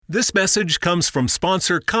This message comes from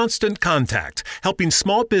sponsor Constant Contact, helping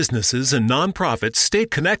small businesses and nonprofits stay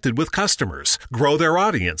connected with customers, grow their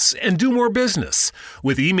audience, and do more business.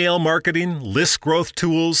 With email marketing, list growth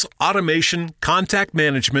tools, automation, contact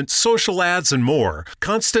management, social ads, and more,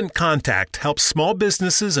 Constant Contact helps small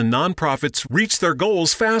businesses and nonprofits reach their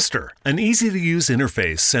goals faster. An easy-to-use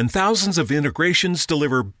interface and thousands of integrations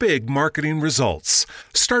deliver big marketing results.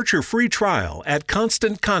 Start your free trial at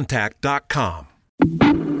ConstantContact.com.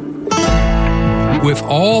 With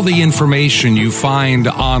all the information you find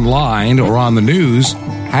online or on the news,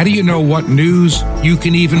 how do you know what news you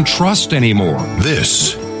can even trust anymore?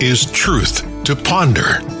 This is Truth to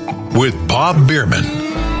Ponder with Bob Bierman.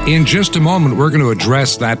 In just a moment, we're going to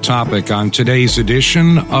address that topic on today's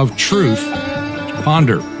edition of Truth to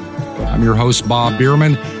Ponder. I'm your host, Bob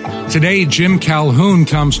Bierman. Today, Jim Calhoun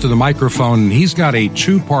comes to the microphone, and he's got a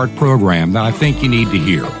two-part program that I think you need to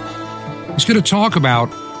hear. He's going to talk about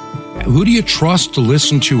who do you trust to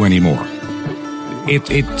listen to anymore? It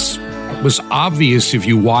was obvious if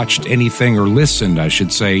you watched anything or listened, I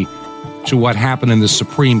should say, to what happened in the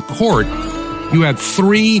Supreme Court. You had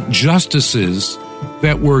 3 justices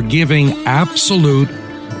that were giving absolute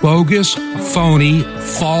bogus, phony,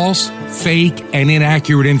 false, fake, and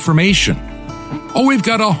inaccurate information. Oh, we've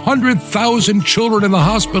got 100,000 children in the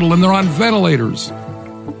hospital and they're on ventilators.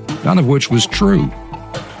 None of which was true.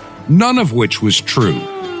 None of which was true.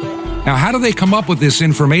 Now, how do they come up with this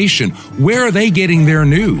information? Where are they getting their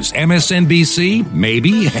news? MSNBC?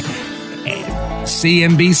 Maybe.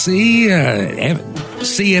 CNBC?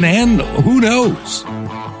 CNN? Who knows?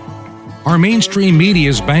 Our mainstream media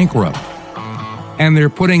is bankrupt. And they're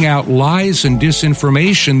putting out lies and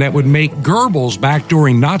disinformation that would make Goebbels back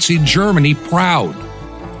during Nazi Germany proud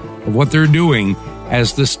of what they're doing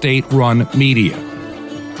as the state-run media.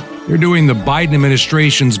 They're doing the Biden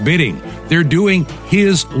administration's bidding. They're doing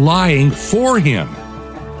his lying for him.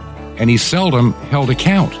 And he's seldom held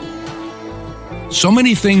account. So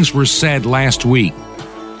many things were said last week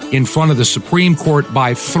in front of the Supreme Court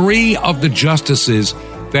by 3 of the justices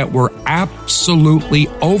that were absolutely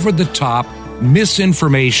over-the-top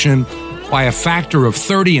misinformation by a factor of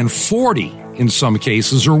 30 and 40 in some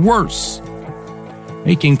cases or worse,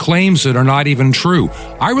 making claims that are not even true.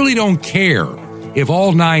 I really don't care if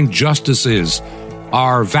all 9 justices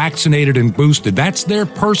are vaccinated and boosted. That's their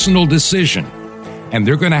personal decision, and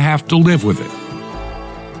they're going to have to live with it.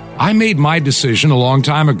 I made my decision a long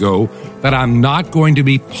time ago that I'm not going to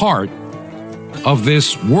be part of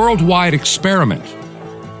this worldwide experiment.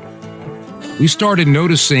 We started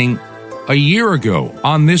noticing a year ago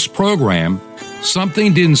on this program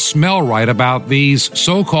something didn't smell right about these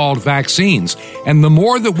so-called vaccines. And the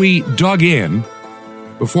more that we dug in,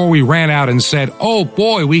 before we ran out and said, oh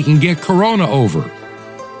boy, we can get corona over,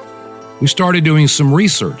 we started doing some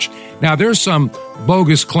research. Now, there's some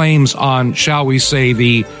bogus claims on, shall we say,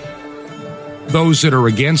 those that are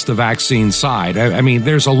against the vaccine side. I mean,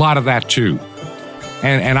 there's a lot of that too.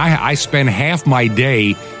 And I spend half my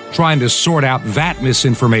day trying to sort out that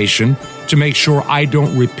misinformation to make sure I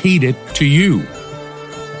don't repeat it to you.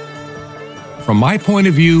 From my point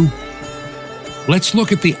of view, let's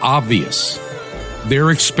look at the obvious.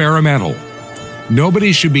 They're experimental.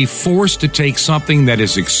 Nobody should be forced to take something that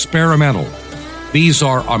is experimental. These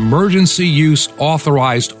are emergency use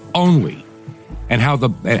authorized only. And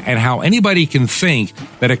how anybody can think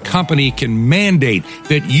that a company can mandate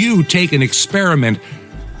that you take an experiment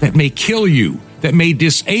that may kill you, that may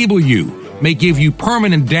disable you, may give you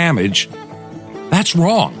permanent damage, that's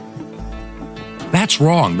wrong. That's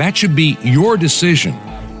wrong. That should be your decision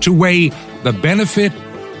to weigh the benefit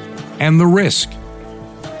and the risk.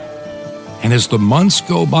 And as the months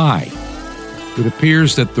go by, it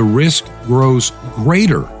appears that the risk grows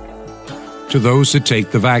greater to those that take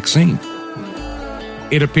the vaccine.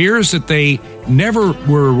 It appears that they never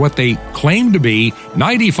were what they claimed to be,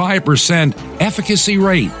 95% efficacy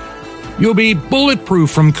rate. You'll be bulletproof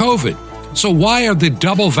from COVID. So why are the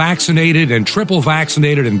double vaccinated and triple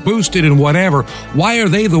vaccinated and boosted and whatever, why are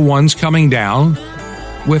they the ones coming down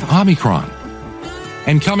with Omicron?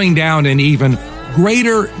 And coming down in even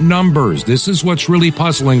greater numbers. This is what's really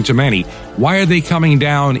puzzling to many. Why are they coming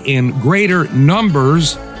down in greater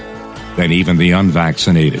numbers than even the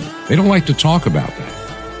unvaccinated? They don't like to talk about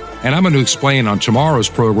that. And I'm going to explain on tomorrow's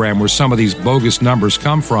program where some of these bogus numbers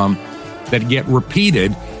come from that get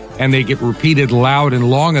repeated, and they get repeated loud and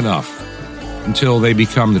long enough until they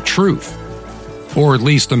become the truth, or at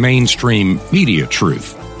least the mainstream media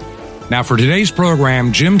truth. Now, for today's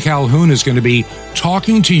program, Jim Calhoun is going to be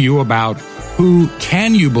talking to you about who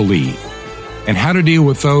can you believe and how to deal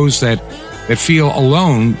with those that feel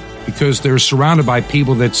alone because they're surrounded by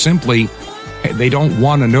people that simply, they don't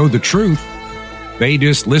want to know the truth. They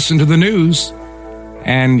just listen to the news,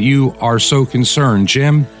 and you are so concerned.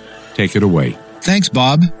 Jim, take it away. Thanks,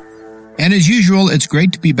 Bob. And as usual, it's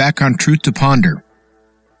great to be back on Truth to Ponder.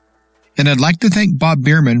 And I'd like to thank Bob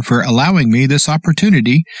Bierman for allowing me this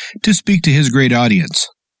opportunity to speak to his great audience.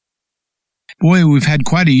 Boy, we've had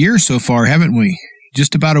quite a year so far, haven't we?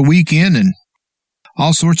 Just about a week in and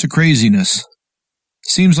all sorts of craziness.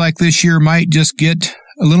 Seems like this year might just get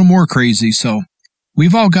a little more crazy, so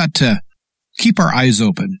we've all got to keep our eyes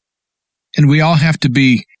open. And we all have to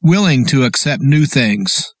be willing to accept new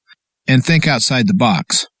things and think outside the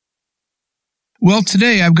box. Well,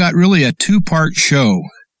 today I've got really a two-part show.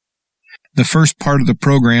 The first part of the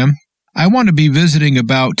program, I want to be visiting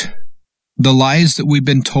about the lies that we've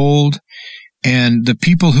been told and the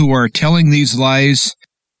people who are telling these lies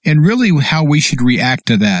and really how we should react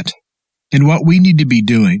to that and what we need to be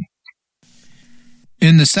doing.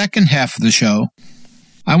 In the second half of the show,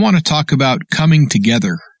 I want to talk about coming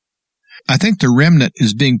together. I think the remnant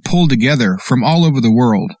is being pulled together from all over the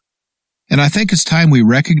world, and I think it's time we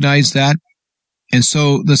recognize that. And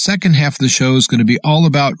so the second half of the show is going to be all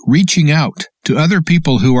about reaching out to other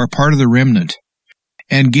people who are part of the remnant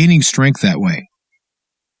and gaining strength that way.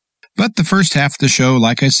 But the first half of the show,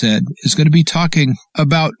 like I said, is going to be talking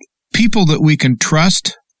about people that we can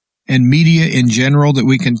trust and media in general that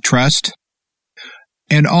we can trust,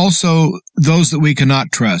 and also those that we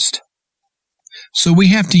cannot trust. So we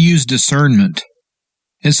have to use discernment.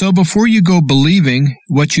 And so before you go believing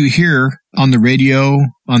what you hear on the radio,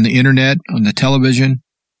 on the internet, on the television,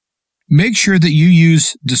 make sure that you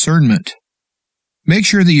use discernment. Make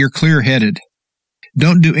sure that you're clear-headed.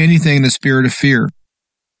 Don't do anything in the spirit of fear.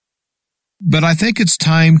 But I think it's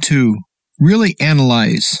time to really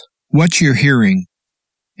analyze what you're hearing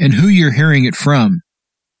and who you're hearing it from.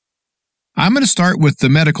 I'm going to start with the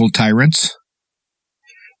medical tyrants,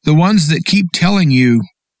 the ones that keep telling you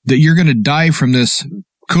that you're going to die from this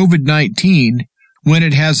COVID-19 when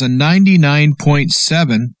it has a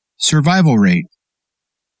 99.7 survival rate.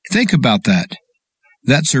 Think about that.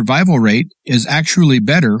 That survival rate is actually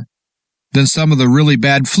better than some of the really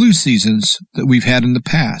bad flu seasons that we've had in the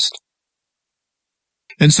past.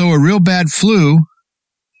 And so a real bad flu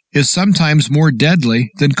is sometimes more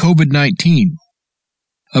deadly than COVID-19.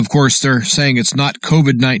 Of course, they're saying it's not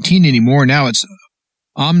COVID-19 anymore. Now it's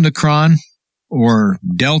Omicron or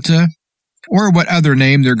Delta, or what other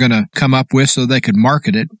name they're going to come up with so they could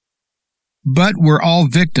market it. But we're all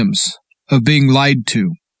victims of being lied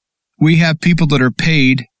to. We have people that are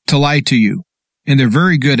paid to lie to you, and they're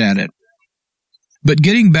very good at it. But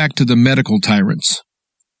getting back to the medical tyrants,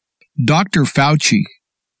 Dr. Fauci,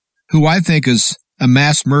 who I think is a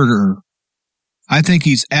mass murderer, I think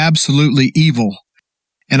he's absolutely evil,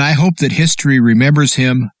 and I hope that history remembers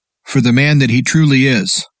him for the man that he truly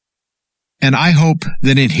is. And I hope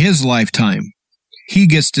that in his lifetime, he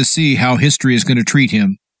gets to see how history is going to treat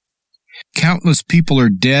him. Countless people are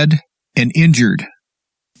dead and injured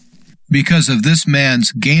because of this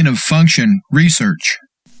man's gain of function research,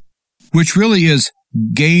 which really is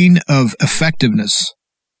gain of effectiveness.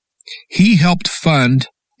 He helped fund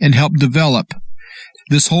and help develop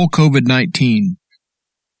this whole COVID-19.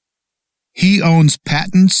 He owns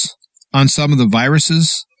patents on some of the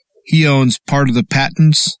viruses. He owns part of the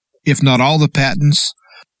patents, if not all the patents,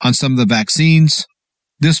 on some of the vaccines.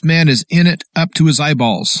 This man is in it up to his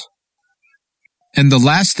eyeballs. And the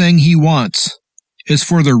last thing he wants is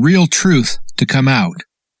for the real truth to come out.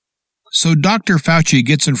 So Dr. Fauci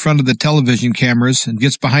gets in front of the television cameras and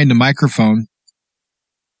gets behind a microphone,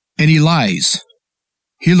 and he lies.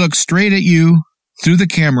 He looks straight at you through the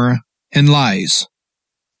camera and lies.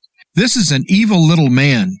 This is an evil little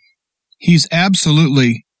man. He's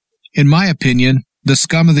absolutely, in my opinion, the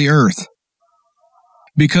scum of the earth.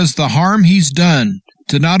 Because the harm he's done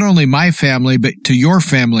to not only my family, but to your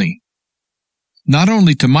family, not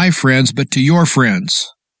only to my friends, but to your friends.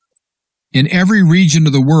 In every region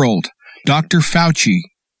of the world, Dr. Fauci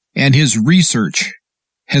and his research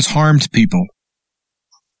has harmed people.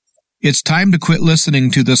 It's time to quit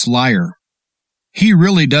listening to this liar. He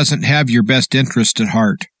really doesn't have your best interest at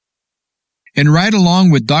heart. And right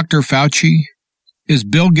along with Dr. Fauci is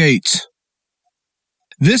Bill Gates.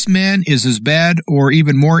 This man is as bad or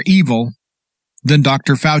even more evil than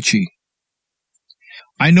Dr. Fauci.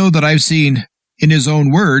 I know that I've seen, in his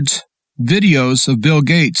own words, videos of Bill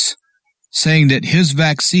Gates saying that his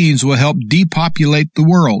vaccines will help depopulate the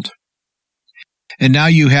world. And now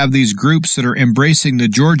you have these groups that are embracing the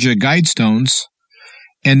Georgia Guidestones,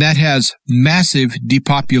 and that has massive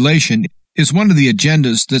depopulation, is one of the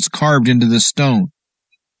agendas that's carved into this stone.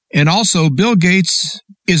 And also, Bill Gates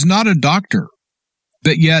is not a doctor,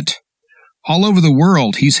 but yet all over the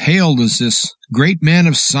world, he's hailed as this great man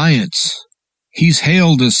of science. He's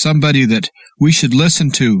hailed as somebody that we should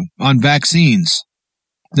listen to on vaccines.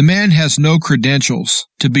 The man has no credentials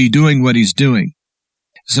to be doing what he's doing.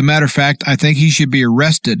 As a matter of fact, I think he should be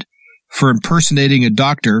arrested for impersonating a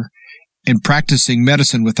doctor and practicing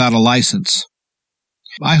medicine without a license.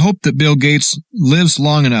 I hope that Bill Gates lives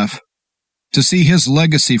long enough to see his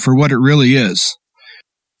legacy for what it really is.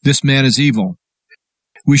 This man is evil.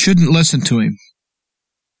 We shouldn't listen to him.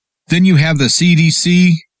 Then you have the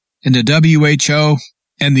CDC and the WHO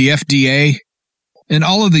and the FDA, and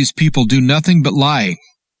all of these people do nothing but lie.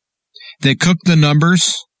 They cook the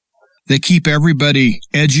numbers. They keep everybody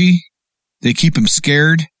edgy. They keep them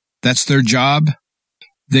scared. That's their job.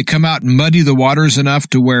 They come out and muddy the waters enough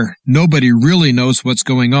to where nobody really knows what's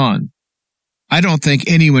going on. I don't think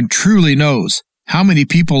anyone truly knows how many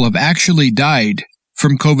people have actually died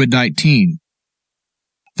from COVID-19.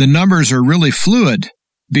 The numbers are really fluid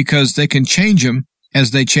because they can change them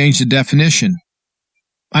as they change the definition.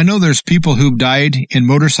 I know there's people who've died in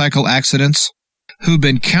motorcycle accidents who've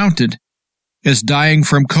been counted as dying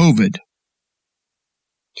from COVID.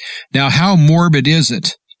 Now, how morbid is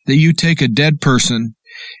it that you take a dead person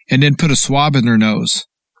and then put a swab in their nose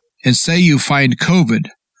and say you find COVID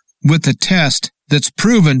with a test that's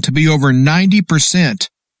proven to be over 90%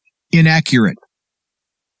 inaccurate,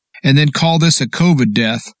 and then call this a COVID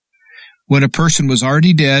death when a person was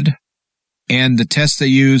already dead and the test they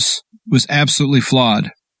use was absolutely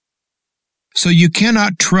flawed? So you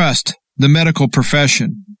cannot trust the medical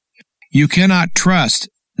profession. You cannot trust,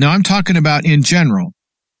 now I'm talking about in general,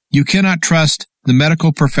 you cannot trust the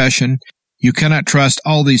medical profession. You cannot trust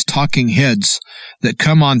all these talking heads that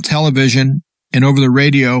come on television and over the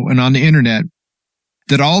radio and on the internet,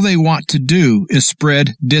 that all they want to do is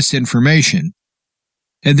spread disinformation.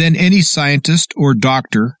 And then any scientist or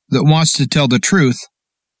doctor that wants to tell the truth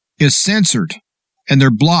is censored, and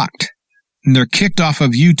they're blocked, and they're kicked off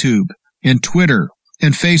of YouTube and Twitter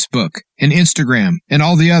and Facebook and Instagram and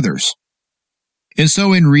all the others. And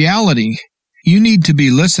so in reality, you need to be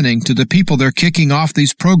listening to the people they're kicking off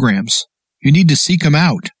these programs. You need to seek them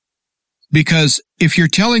out. Because if you're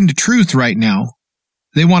telling the truth right now,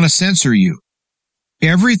 they want to censor you.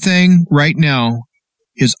 Everything right now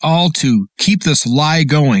is all to keep this lie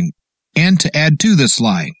going and to add to this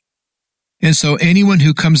lie. And so anyone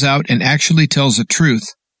who comes out and actually tells the truth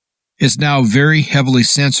is now very heavily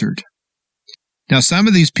censored. Now, some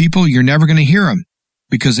of these people, you're never going to hear them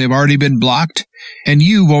because they've already been blocked, and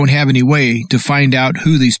you won't have any way to find out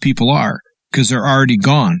who these people are because they're already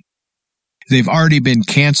gone. They've already been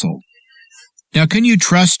canceled. Now, can you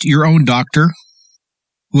trust your own doctor?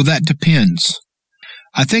 Well, that depends.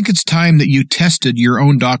 I think it's time that you tested your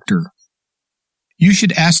own doctor. You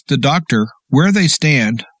should ask the doctor where they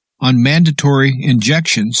stand on mandatory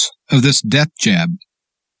injections of this death jab.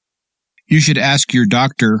 You should ask your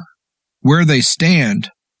doctor where they stand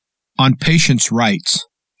on patients' rights.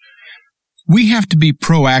 We have to be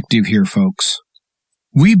proactive here, folks.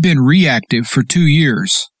 We've been reactive for 2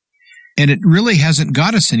 years, and it really hasn't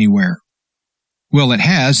got us anywhere. Well, it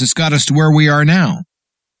has. It's got us to where we are now.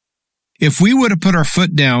 If we would have put our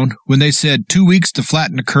foot down when they said 2 weeks to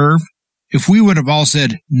flatten the curve, if we would have all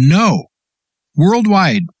said no,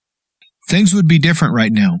 worldwide, things would be different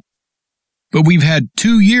right now. But we've had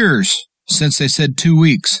 2 years since they said 2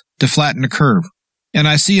 weeks to flatten the curve. And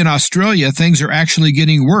I see in Australia, things are actually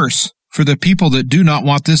getting worse for the people that do not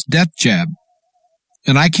want this death jab.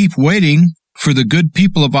 And I keep waiting for the good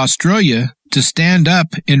people of Australia to stand up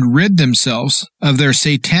and rid themselves of their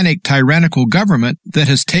satanic, tyrannical government that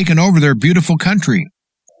has taken over their beautiful country.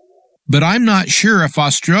 But I'm not sure if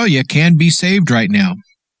Australia can be saved right now.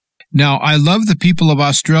 Now, I love the people of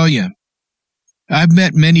Australia. I've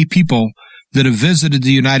met many people that have visited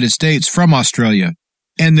the United States from Australia,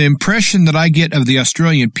 and the impression that I get of the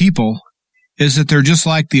Australian people is that they're just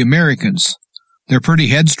like the Americans. They're pretty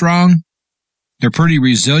headstrong, they're pretty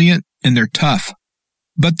resilient, and they're tough.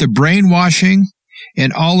 But the brainwashing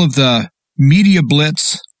and all of the media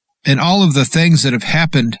blitz and all of the things that have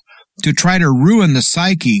happened to try to ruin the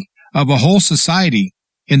psyche of a whole society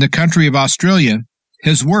in the country of Australia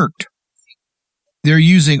has worked. They're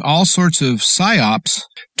using all sorts of psyops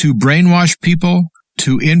to brainwash people,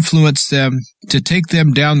 to influence them, to take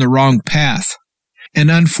them down the wrong path.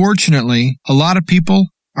 And unfortunately, a lot of people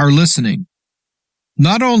are listening.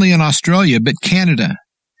 Not only in Australia, but Canada.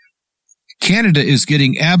 Canada is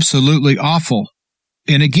getting absolutely awful.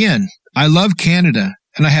 And again, I love Canada,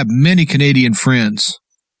 and I have many Canadian friends.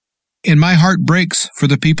 And my heart breaks for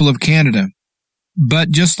the people of Canada. But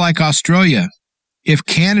just like Australia, if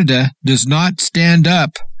Canada does not stand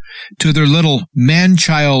up to their little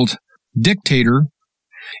man-child dictator,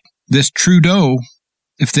 this Trudeau,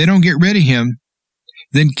 if they don't get rid of him,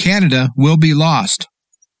 then Canada will be lost.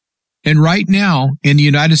 And right now, in the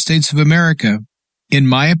United States of America, in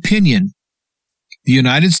my opinion, the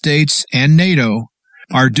United States and NATO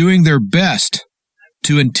are doing their best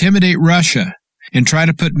to intimidate Russia and try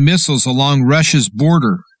to put missiles along Russia's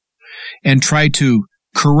border and try to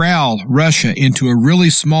corral Russia into a really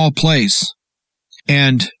small place.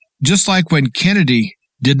 And just like when Kennedy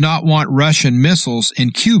did not want Russian missiles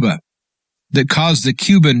in Cuba that caused the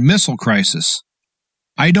Cuban Missile Crisis,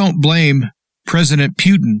 I don't blame President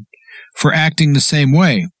Putin for acting the same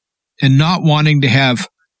way and not wanting to have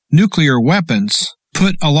nuclear weapons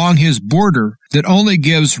put along his border that only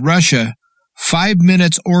gives Russia 5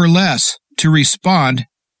 minutes or less to respond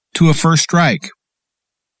to a first strike.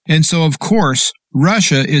 And so, of course,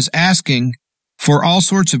 Russia is asking for all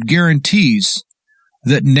sorts of guarantees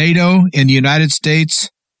that NATO and the United States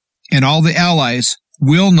and all the allies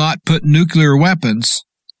will not put nuclear weapons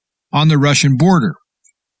on the Russian border.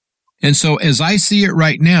 And so, as I see it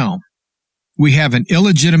right now, we have an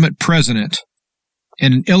illegitimate president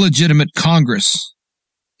and an illegitimate Congress,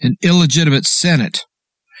 an illegitimate Senate,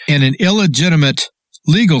 and an illegitimate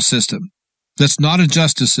legal system that's not a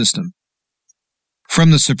justice system.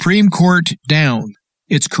 From the Supreme Court down,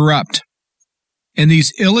 it's corrupt. And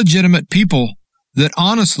these illegitimate people that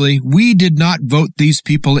honestly, we did not vote these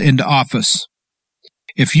people into office.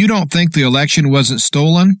 If you don't think the election wasn't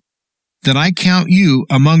stolen, then I count you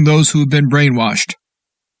among those who have been brainwashed.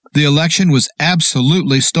 The election was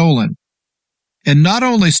absolutely stolen. And not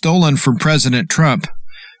only stolen from President Trump,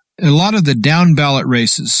 a lot of the down-ballot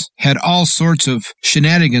races had all sorts of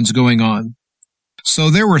shenanigans going on. So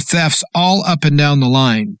there were thefts all up and down the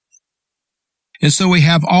line. And so we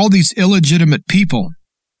have all these illegitimate people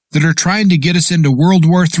that are trying to get us into World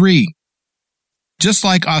War III. Just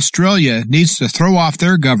like Australia needs to throw off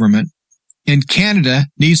their government, and Canada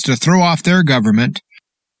needs to throw off their government,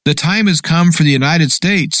 the time has come for the United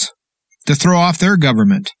States to throw off their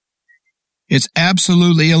government. It's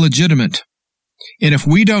absolutely illegitimate. And if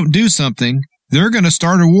we don't do something, they're going to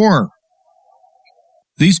start a war.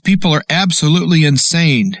 These people are absolutely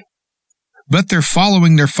insane, but they're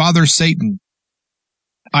following their father Satan.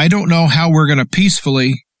 I don't know how we're going to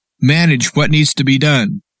peacefully manage what needs to be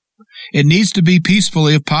done. It needs to be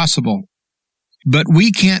peacefully if possible. But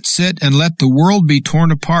we can't sit and let the world be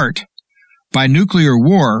torn apart by nuclear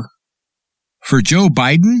war for Joe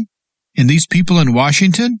Biden and these people in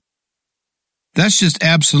Washington. That's just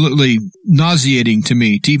absolutely nauseating to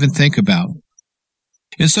me to even think about.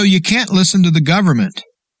 And so you can't listen to the government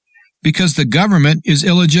because the government is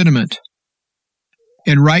illegitimate.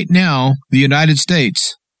 And right now, the United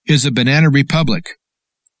States is a banana republic.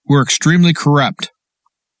 We're extremely corrupt.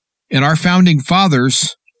 And our founding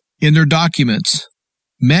fathers, in their documents,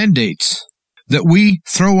 mandates that we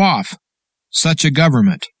throw off such a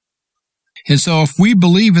government. And so if we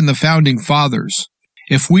believe in the founding fathers,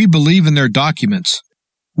 if we believe in their documents,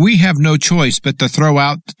 we have no choice but to throw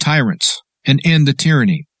out the tyrants and end the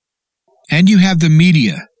tyranny. And you have the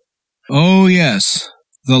media. Oh yes,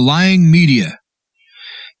 the lying media.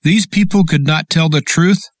 These people could not tell the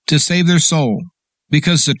truth to save their soul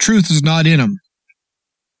because the truth is not in them.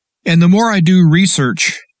 And the more I do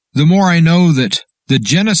research, the more I know that the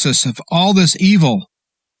genesis of all this evil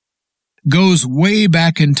goes way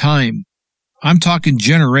back in time. I'm talking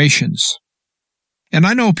generations. And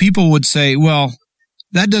I know people would say, well,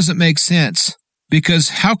 that doesn't make sense because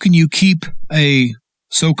how can you keep a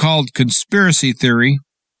so-called conspiracy theory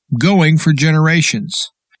going for generations?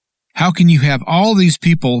 How can you have all these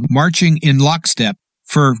people marching in lockstep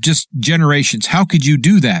for just generations? How could you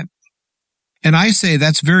do that? And I say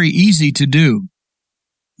that's very easy to do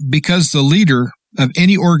because the leader of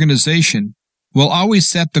any organization will always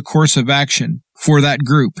set the course of action for that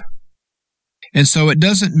group. And so it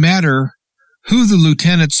doesn't matter who the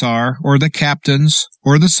lieutenants are or the captains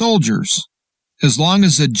or the soldiers, as long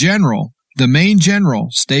as the general, the main general,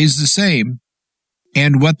 stays the same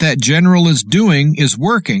and what that general is doing is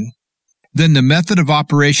working, then the method of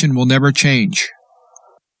operation will never change.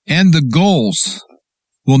 And the goals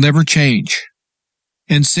will never change.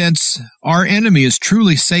 And since our enemy is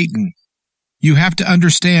truly Satan, you have to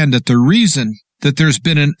understand that the reason that there's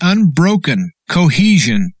been an unbroken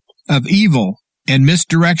cohesion of evil and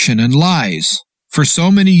misdirection and lies for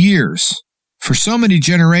so many years, for so many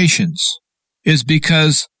generations, is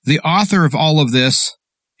because the author of all of this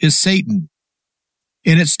is Satan.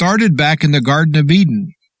 And it started back in the Garden of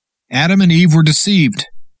Eden. Adam and Eve were deceived.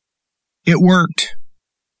 It worked.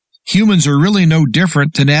 Humans are really no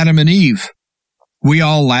different than Adam and Eve. We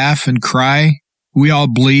all laugh and cry. We all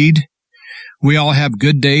bleed. We all have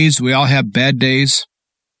good days. We all have bad days.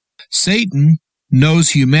 Satan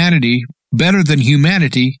knows humanity better than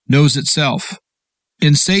humanity knows itself.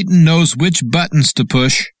 And Satan knows which buttons to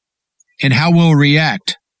push and how we'll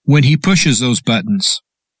react when he pushes those buttons.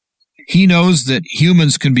 He knows that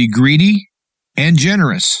humans can be greedy and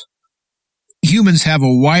generous. Humans have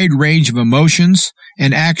a wide range of emotions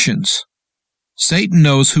and actions. Satan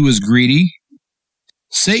knows who is greedy.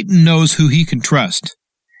 Satan knows who he can trust.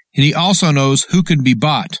 And he also knows who can be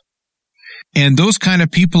bought. And those kind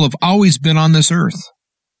of people have always been on this earth.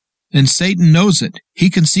 And Satan knows it. He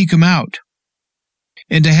can seek them out.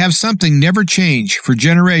 And to have something never change for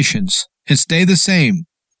generations and stay the same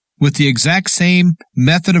with the exact same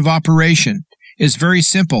method of operation is very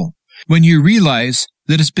simple when you realize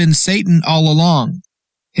that it's been Satan all along.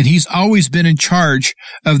 And he's always been in charge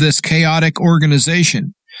of this chaotic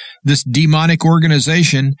organization, this demonic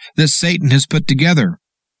organization that Satan has put together.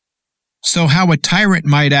 So how a tyrant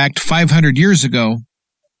might act 500 years ago,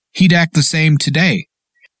 he'd act the same today.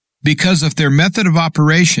 Because if their method of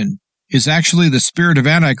operation is actually the spirit of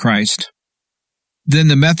Antichrist, then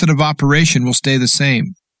the method of operation will stay the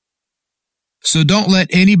same. So don't let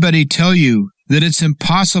anybody tell you that it's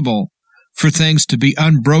impossible for things to be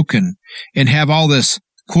unbroken and have all this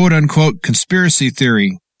quote-unquote conspiracy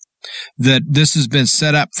theory that this has been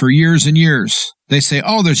set up for years and years. They say,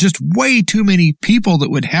 oh, there's just way too many people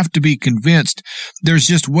that would have to be convinced. There's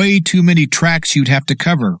just way too many tracks you'd have to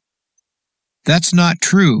cover. That's not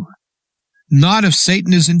true. Not if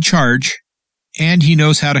Satan is in charge and he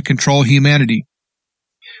knows how to control humanity.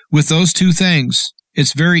 With those two things,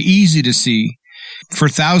 it's very easy to see, for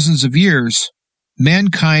thousands of years,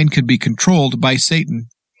 mankind could be controlled by Satan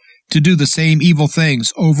to do the same evil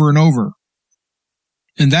things over and over.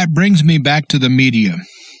 And that brings me back to the media.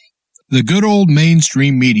 The good old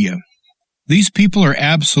mainstream media. These people are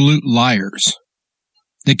absolute liars.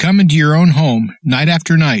 They come into your own home night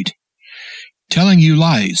after night, telling you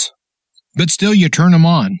lies, but still you turn them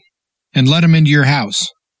on and let them into your house.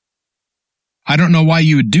 I don't know why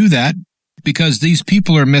you would do that, because these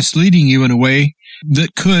people are misleading you in a way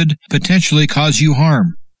that could potentially cause you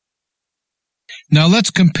harm. Now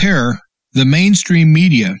let's compare the mainstream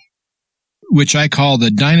media, which I call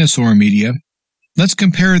the dinosaur media. Let's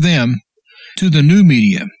compare them to the new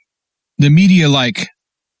media, the media like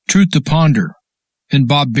Truth to Ponder and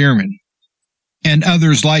Bob Bierman and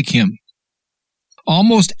others like him.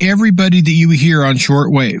 Almost everybody that you hear on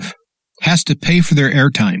shortwave has to pay for their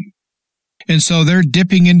airtime. And so they're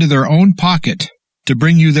dipping into their own pocket to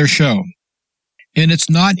bring you their show. And it's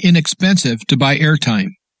not inexpensive to buy airtime.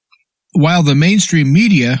 While the mainstream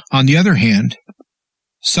media, on the other hand,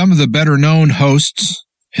 some of the better-known hosts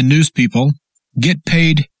and news people get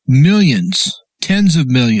paid millions, tens of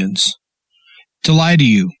millions, to lie to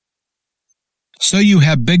you. So you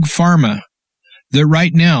have Big Pharma that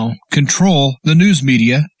right now control the news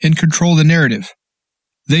media and control the narrative.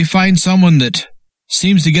 They find someone that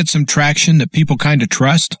seems to get some traction that people kind of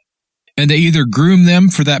trust, and they either groom them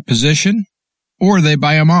for that position or they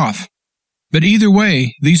buy them off. But either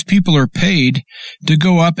way, these people are paid to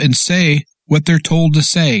go up and say what they're told to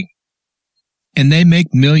say, and they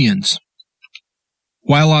make millions.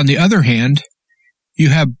 While on the other hand, you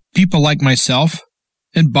have people like myself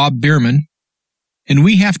and Bob Bierman, and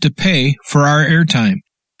we have to pay for our airtime.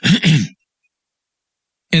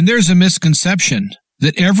 And there's a misconception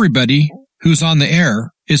that everybody who's on the air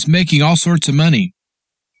is making all sorts of money.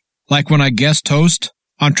 Like when I guest host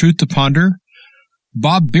on Truth to Ponder,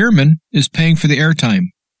 Bob Bierman is paying for the airtime.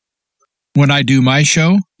 When I do my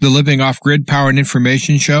show, the Living Off-Grid Power and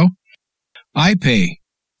Information Show, I pay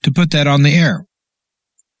to put that on the air.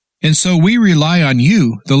 And so we rely on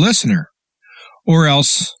you, the listener, or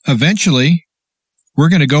else eventually we're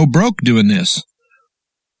going to go broke doing this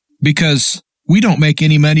because we don't make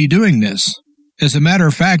any money doing this. As a matter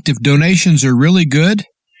of fact, if donations are really good,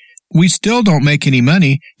 we still don't make any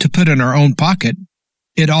money to put in our own pocket.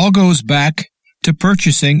 It all goes back to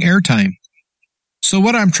purchasing airtime. So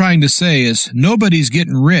what I'm trying to say is nobody's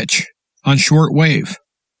getting rich on shortwave.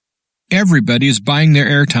 Everybody is buying their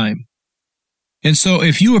airtime. And so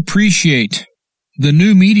if you appreciate the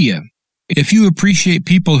new media, if you appreciate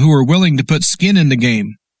people who are willing to put skin in the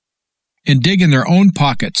game and dig in their own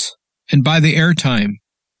pockets and buy the airtime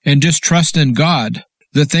and just trust in God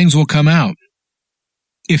that things will come out.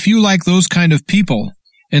 If you like those kind of people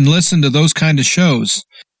and listen to those kind of shows,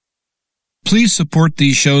 please support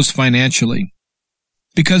these shows financially,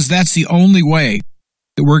 because that's the only way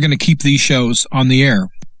that we're going to keep these shows on the air.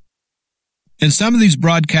 And some of these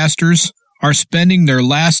broadcasters are spending their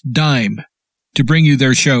last dime to bring you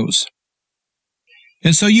their shows.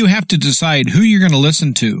 And so you have to decide who you're going to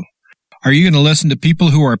listen to. Are you going to listen to people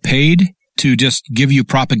who are paid to just give you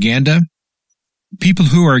propaganda? People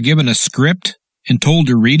who are given a script and told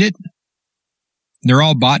to read it? They're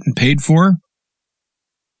all bought and paid for?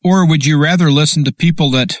 Or would you rather listen to people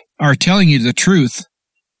that are telling you the truth,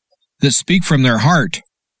 that speak from their heart?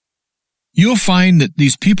 You'll find that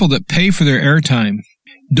these people that pay for their airtime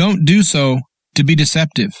don't do so to be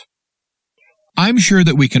deceptive. I'm sure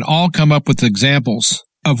that we can all come up with examples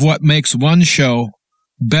of what makes one show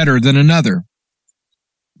better than another.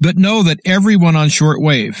 But know that everyone on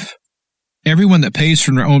shortwave, everyone that pays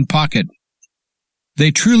from their own pocket,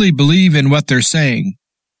 they truly believe in what they're saying,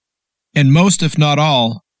 and most, if not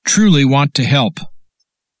all, truly want to help.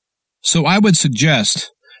 So I would suggest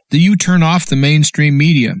that you turn off the mainstream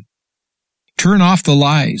media. Turn off the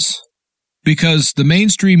lies, because the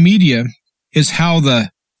mainstream media is how the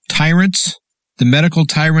tyrants, the medical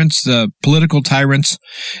tyrants, the political tyrants,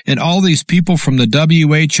 and all these people from the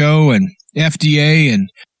WHO and FDA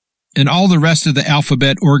and all the rest of the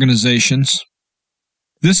alphabet organizations,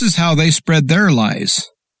 this is how they spread their lies.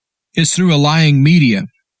 It's through a lying media.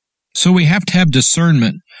 So we have to have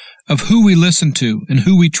discernment of who we listen to and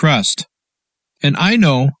who we trust. And I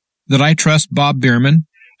know that I trust Bob Bierman,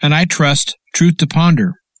 and I trust Truth to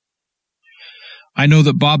Ponder. I know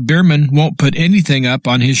that Bob Bierman won't put anything up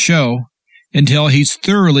on his show until he's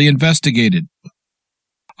thoroughly investigated.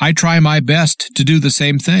 I try my best to do the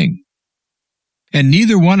same thing. And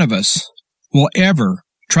neither one of us will ever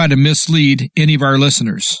try to mislead any of our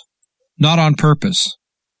listeners, not on purpose.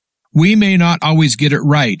 We may not always get it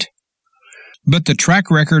right, but the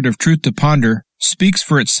track record of Truth to Ponder speaks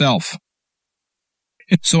for itself.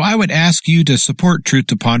 So I would ask you to support Truth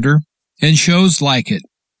to Ponder and shows like it.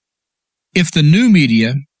 If the new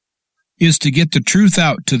media is to get the truth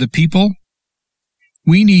out to the people,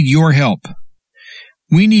 we need your help.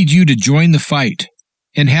 We need you to join the fight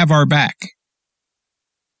and have our back.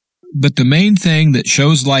 But the main thing that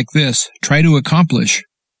shows like this try to accomplish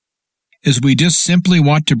is we just simply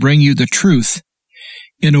want to bring you the truth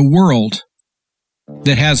in a world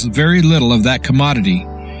that has very little of that commodity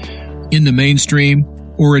in the mainstream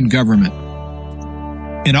or in government.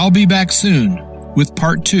 And I'll be back soon with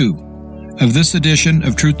part 2 of this edition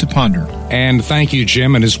of Truth to Ponder. And thank you,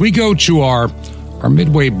 Jim. And as we go to our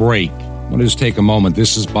midway break, I want to just take a moment.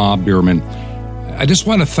 This is Bob Bierman. I just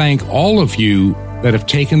want to thank all of you that have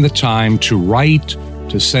taken the time to write,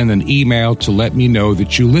 to send an email, to let me know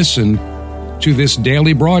that you listen to this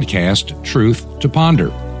daily broadcast, Truth to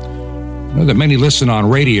Ponder. I know that many listen on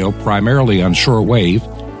radio, primarily on shortwave,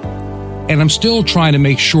 and I'm still trying to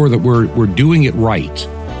make sure that we're doing it right.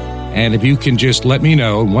 And if you can just let me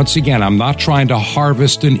know, and once again, I'm not trying to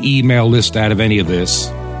harvest an email list out of any of this.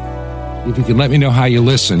 If you can let me know how you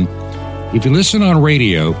listen. If you listen on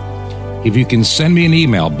radio, if you can send me an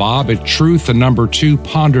email,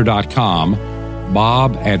 bob@truth2ponder.com,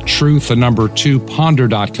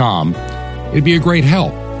 bob@truth2ponder.com, it'd be a great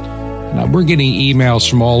help. Now, we're getting emails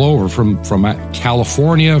from all over, from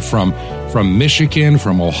California, from Michigan,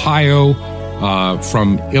 from Ohio,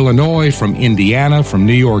 from Illinois, from Indiana, from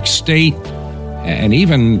New York State, and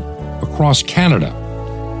even across Canada,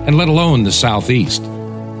 and let alone the Southeast.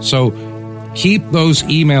 So keep those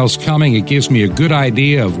emails coming. It gives me a good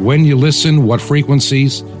idea of when you listen, what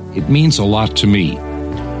frequencies. It means a lot to me.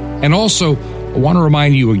 And also, I want to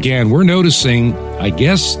remind you again, we're noticing, I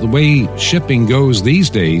guess the way shipping goes these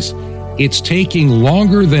days, it's taking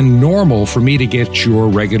longer than normal for me to get your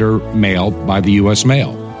regular mail by the U.S.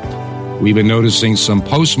 mail. We've been noticing some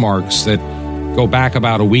postmarks that go back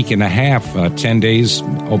about a week and a half, 10 days,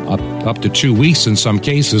 up to 2 weeks in some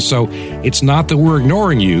cases. So it's not that we're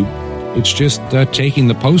ignoring you. It's just taking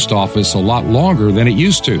the post office a lot longer than it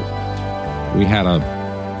used to. We had a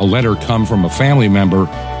letter come from a family member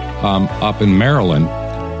up in Maryland,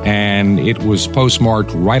 and it was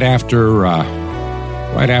postmarked right after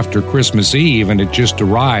Christmas Eve, and it just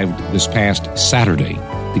arrived this past Saturday,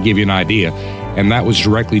 to give you an idea. And that was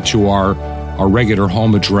directly to our regular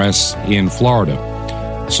home address in Florida.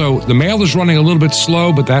 So the mail is running a little bit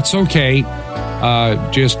slow, but that's okay.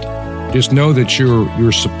 Just know that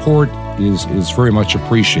your support is very much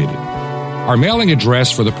appreciated. Our mailing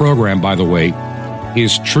address for the program, by the way,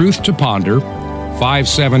 is Truth to Ponder,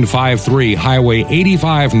 5753 Highway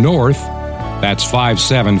 85 North. That's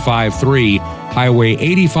 5753 Highway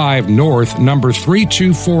 85 North, number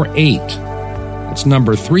 3248. That's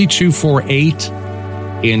number 3248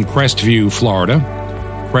 in Crestview, Florida.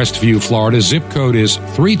 Crestview, Florida. Zip code is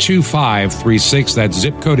 32536. That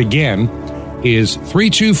zip code again, is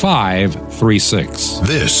 32536.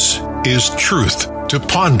 This is Truth to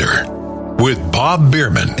Ponder with Bob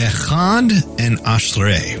Bierman. Echad and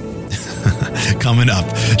Ashrei. Coming up.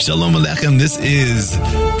 Shalom Aleichem. This is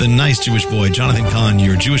the nice Jewish boy, Jonathan Kahn,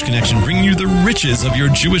 your Jewish connection, bringing you the riches of your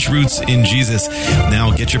Jewish roots in Jesus.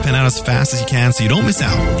 Now get your pen out as fast as you can so you don't miss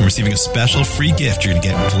out on receiving a special free gift you're going to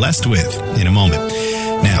get blessed with in a moment.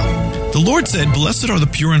 Now, the Lord said, "Blessed are the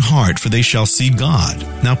pure in heart, for they shall see God."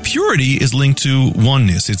 Now, purity is linked to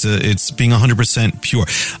oneness. It's being 100% pure.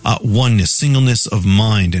 Oneness, singleness of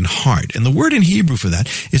mind and heart. And the word in Hebrew for that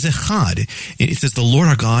is echad. It says the Lord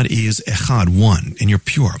our God is echad, one, and you're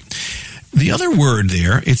pure. The other word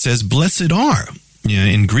there, it says blessed are.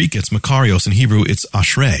 In Greek, it's makarios. In Hebrew, it's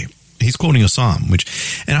ashrei. He's quoting a psalm, and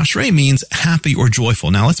ashrei means happy or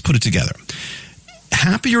joyful. Now, let's put it together.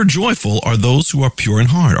 Happy or joyful are those who are pure in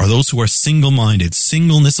heart, are those who are single-minded,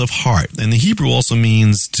 singleness of heart. And the Hebrew also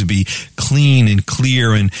means to be clean and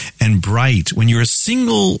clear and bright. When you're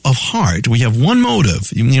single of heart, we have one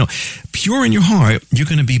motive. Pure in your heart, you're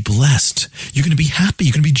going to be blessed. You're going to be happy.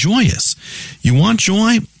 You're going to be joyous. You want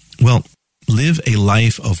joy? Well, live a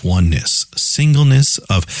life of oneness, singleness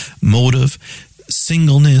of motive,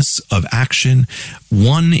 singleness of action,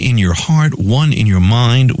 one in your heart, one in your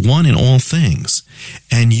mind, one in all things,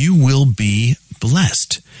 and you will be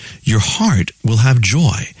blessed. Your heart will have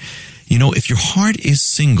joy. If your heart is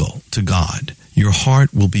single to God, your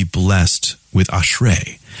heart will be blessed with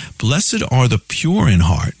ashrei. Blessed are the pure in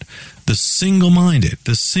heart, the single-minded,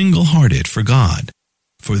 the single-hearted for God,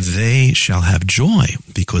 for they shall have joy,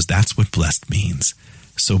 because that's what blessed means.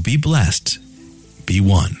 So be blessed, be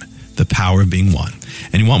one. The power of being one.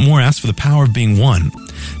 And you want more? Ask for the power of being one.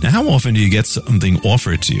 Now, how often do you get something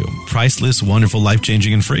offered to you? Priceless, wonderful,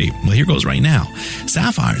 life-changing, and free. Well, here goes right now.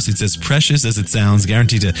 Sapphires. It's as precious as it sounds,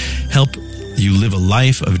 guaranteed to help you live a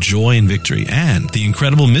life of joy and victory. And the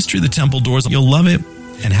incredible mystery of the temple doors. You'll love it.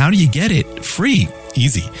 And how do you get it? Free.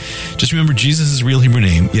 Easy. Just remember Jesus' real Hebrew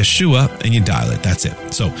name, Yeshua, and you dial it. That's it.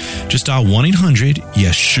 So just dial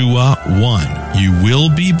 1-800-YESHUA-1. You will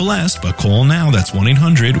be blessed, but call now. That's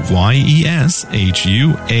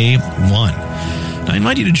 1-800-YESHUA-1. Now, I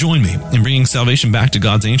invite you to join me in bringing salvation back to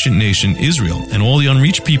God's ancient nation, Israel, and all the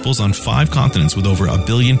unreached peoples on 5 continents with over 1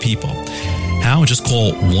 billion people. How? Just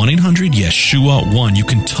call 1-800-YESHUA-1. You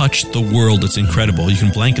can touch the world. It's incredible. You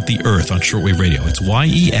can blanket the earth on shortwave radio. It's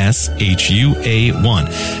YESHUA-1.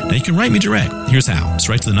 Now, you can write me direct. Here's how. Just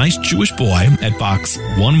write to the nice Jewish boy at Box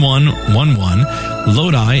 1111,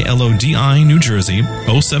 Lodi, Lodi, New Jersey,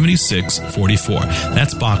 07644.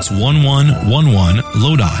 That's Box 1111,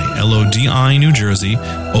 Lodi, Lodi, New Jersey,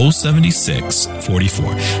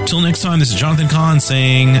 07644. Till next time, this is Jonathan Kahn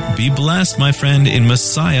saying, be blessed, my friend, in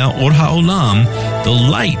Messiah, Or HaOlam, the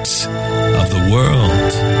light of the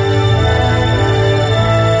world.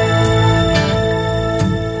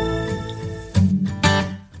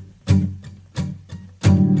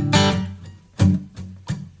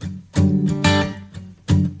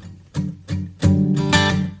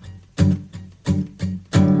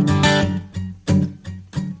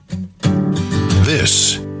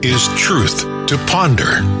 This is Truth to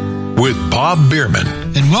Ponder with Bob Bierman.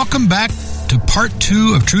 And welcome back to Part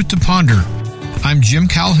 2 of Truth to Ponder. I'm Jim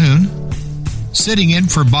Calhoun, sitting in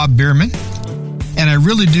for Bob Bierman, and I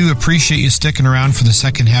really do appreciate you sticking around for the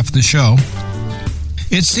second half of the show.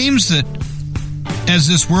 It seems that as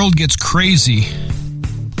this world gets crazy,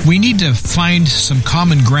 we need to find some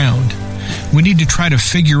common ground. We need to try to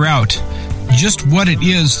figure out just what it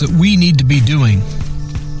is that we need to be doing.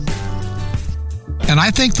 And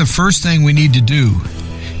I think the first thing we need to do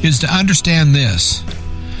is to understand this.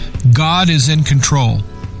 God is in control.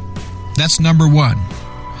 That's number 1.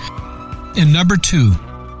 And number 2,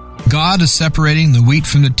 God is separating the wheat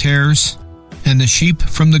from the tares and the sheep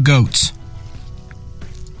from the goats.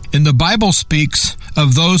 And the Bible speaks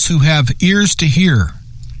of those who have ears to hear,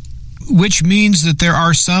 which means that there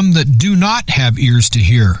are some that do not have ears to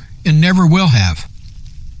hear and never will have.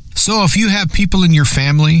 So if you have people in your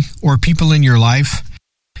family or people in your life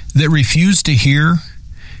that refuse to hear,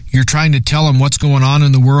 you're trying to tell them what's going on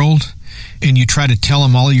in the world, and you try to tell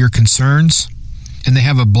them all your concerns, and they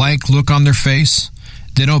have a blank look on their face,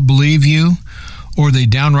 they don't believe you, or they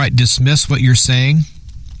downright dismiss what you're saying.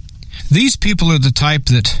 These people are the type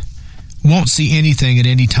that won't see anything at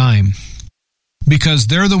any time, because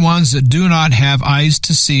they're the ones that do not have eyes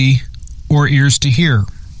to see or ears to hear.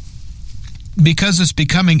 Because it's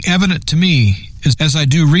becoming evident to me, as I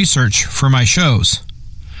do research for my shows,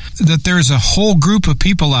 that there's a whole group of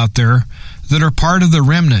people out there that are part of the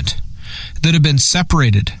remnant that have been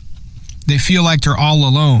separated. They feel like they're all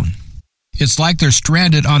alone. It's like they're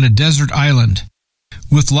stranded on a desert island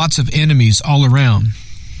with lots of enemies all around.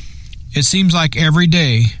 It seems like every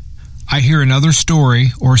day I hear another story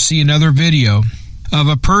or see another video of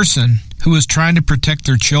a person who is trying to protect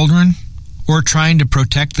their children or trying to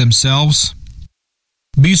protect themselves,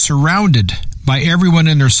 be surrounded by everyone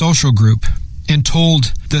in their social group and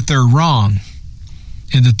told that they're wrong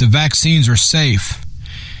and that the vaccines are safe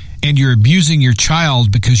and you're abusing your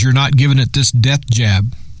child because you're not giving it this death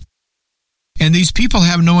jab. And these people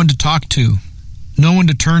have no one to talk to, no one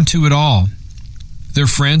to turn to at all. Their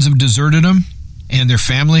friends have deserted them, and their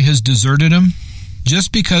family has deserted them,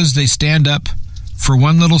 just because they stand up for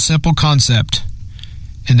one little simple concept,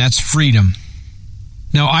 and that's freedom.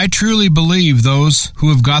 Now, I truly believe those who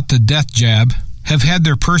have got the death jab have had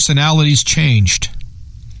their personalities changed.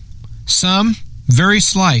 Some very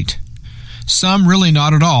slight, some really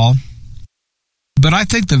not at all, but I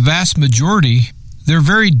think the vast majority, they're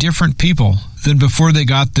very different people than before they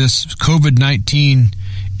got this COVID-19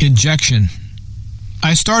 injection.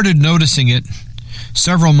 I started noticing it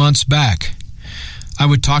several months back. I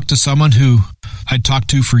would talk to someone who I'd talked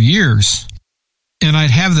to for years, and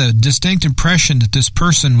I'd have the distinct impression that this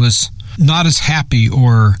person was not as happy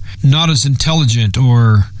or not as intelligent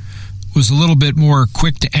or was a little bit more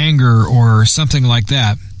quick to anger or something like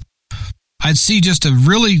that. I'd see just a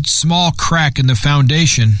really small crack in the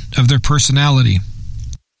foundation of their personality.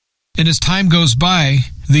 And as time goes by,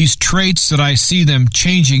 these traits that I see them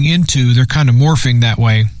changing into, they're kind of morphing that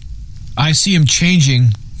way. I see them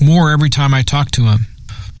changing more every time I talk to them.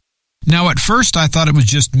 Now, at first, I thought it was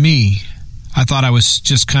just me. I thought I was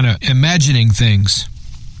just kind of imagining things.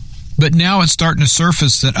 But now it's starting to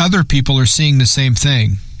surface that other people are seeing the same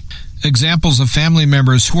thing. Examples of family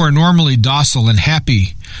members who are normally docile and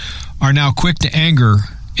happy are now quick to anger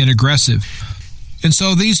and aggressive. And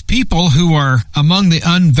so these people who are among the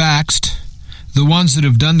unvaxxed, the ones that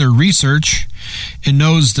have done their research and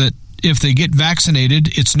knows that if they get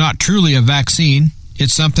vaccinated, it's not truly a vaccine,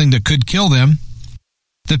 it's something that could kill them.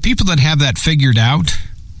 The people that have that figured out,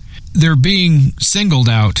 they're being singled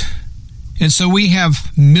out. And so we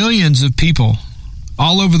have millions of people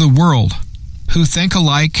all over the world who think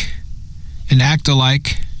alike and act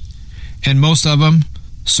alike, and most of them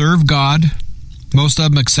serve God. Most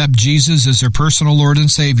of them accept Jesus as their personal Lord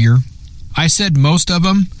and Savior. I said most of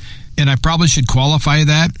them, and I probably should qualify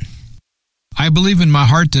that. I believe in my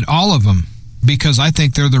heart that all of them, because I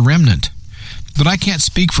think they're the remnant. But I can't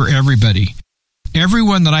speak for everybody.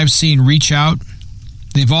 Everyone that I've seen reach out,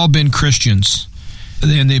 they've all been Christians,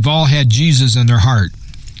 and they've all had Jesus in their heart.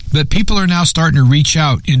 But people are now starting to reach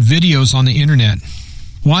out in videos on the internet,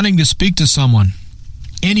 wanting to speak to someone,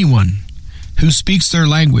 anyone who speaks their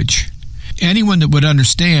language, anyone that would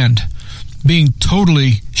understand, being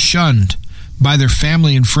totally shunned by their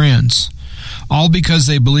family and friends, all because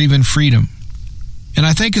they believe in freedom. And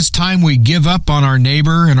I think it's time we give up on our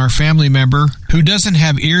neighbor and our family member who doesn't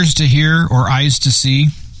have ears to hear or eyes to see.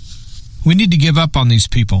 We need to give up on these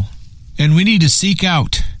people. And we need to seek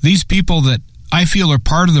out these people that I feel are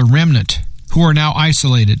part of the remnant who are now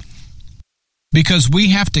isolated. Because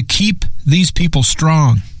we have to keep these people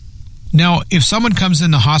strong. Now, if someone comes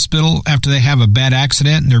in the hospital after they have a bad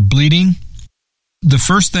accident and they're bleeding, the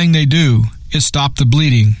first thing they do is stop the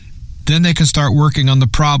bleeding. Then they can start working on the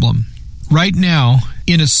problem. Right now,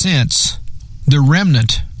 in a sense, the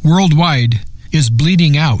remnant worldwide is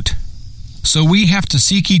bleeding out. So we have to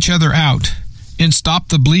seek each other out and stop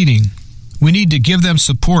the bleeding. We need to give them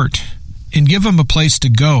support and give them a place to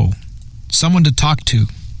go, someone to talk to.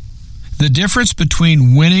 The difference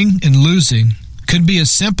between winning and losing could be as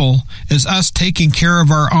simple as us taking care of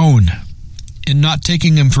our own and not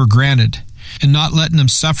taking them for granted and not letting them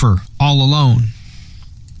suffer all alone.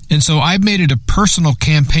 And so I've made it a personal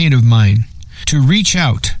campaign of mine to reach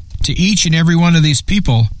out to each and every one of these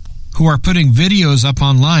people who are putting videos up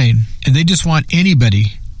online and they just want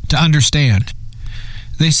anybody to understand.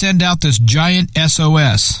 They send out this giant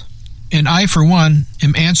SOS, and I, for one,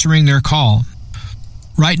 am answering their call.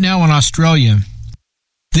 Right now in Australia,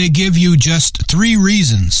 they give you just 3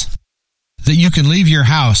 reasons that you can leave your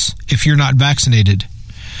house if you're not vaccinated.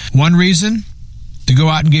 1 reason, to go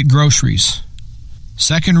out and get groceries.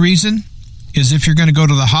 2nd reason is if you're going to go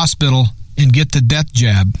to the hospital and get the death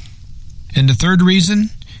jab. And the 3rd reason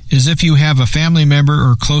is if you have a family member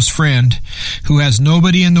or close friend who has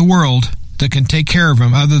nobody in the world that can take care of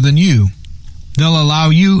them other than you. They'll allow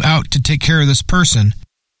you out to take care of this person,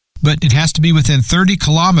 but it has to be within 30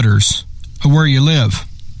 kilometers of where you live.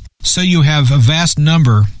 So you have a vast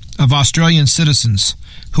number of Australian citizens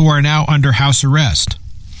who are now under house arrest.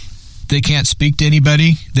 They can't speak to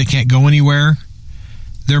anybody. They can't go anywhere.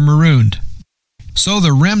 they're marooned. So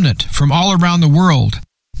the remnant from all around the world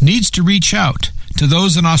needs to reach out to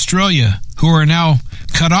those in Australia who are now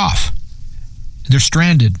cut off. They're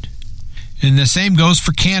stranded. And the same goes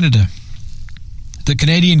for Canada. The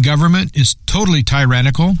Canadian government is totally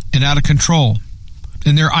tyrannical and out of control.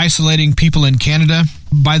 And they're isolating people in Canada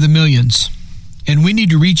by the millions. And we need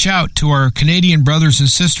to reach out to our Canadian brothers and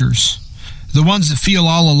sisters, the ones that feel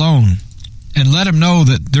all alone, and let them know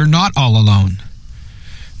that they're not all alone.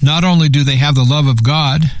 Not only do they have the love of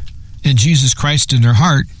God and Jesus Christ in their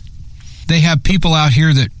heart, they have people out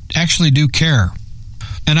here that actually do care.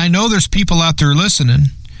 And I know there's people out there listening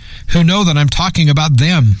who know that I'm talking about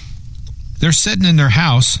them. They're sitting in their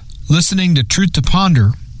house, listening to Truth to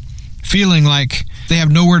Ponder, feeling like they have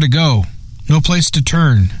nowhere to go, no place to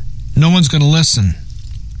turn, no one's going to listen.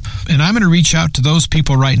 And I'm going to reach out to those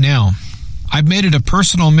people right now. I've made it a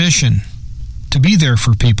personal mission to be there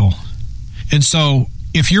for people. And so,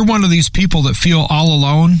 if you're one of these people that feel all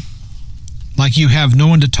alone, like you have no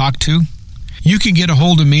one to talk to, you can get a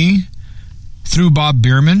hold of me through Bob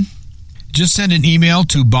Bierman. Just send an email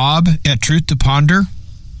to bob@truth-to-ponder.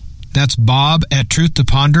 That's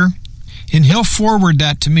bob@truth-to-ponder. And he'll forward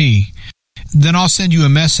that to me. Then I'll send you a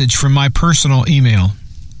message from my personal email.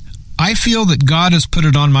 I feel that God has put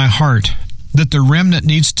it on my heart that the remnant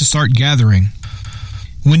needs to start gathering.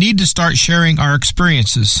 We need to start sharing our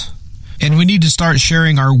experiences. And we need to start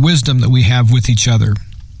sharing our wisdom that we have with each other.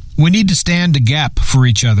 We need to stand a gap for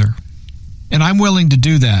each other. And I'm willing to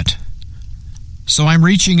do that. So I'm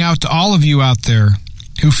reaching out to all of you out there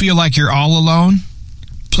who feel like you're all alone.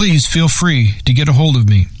 Please feel free to get a hold of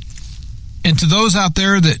me. And to those out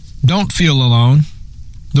there that don't feel alone,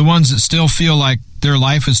 the ones that still feel like their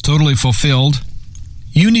life is totally fulfilled,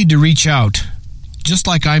 you need to reach out, just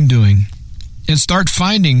like I'm doing, and start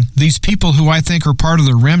finding these people who I think are part of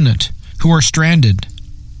the remnant, who are stranded.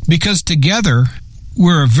 Because together,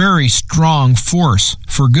 we're a very strong force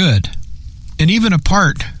for good. And even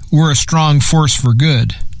apart, we're a strong force for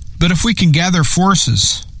good. But if we can gather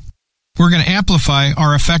forces, we're going to amplify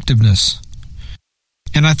our effectiveness.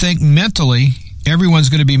 And I think mentally, everyone's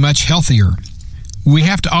going to be much healthier. We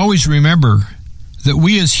have to always remember that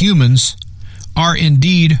we as humans are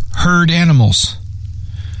indeed herd animals.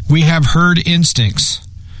 We have herd instincts.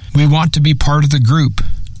 We want to be part of the group.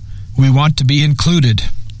 We want to be included.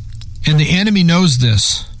 And the enemy knows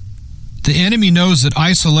this. The enemy knows that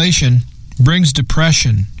isolation brings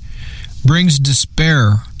depression, brings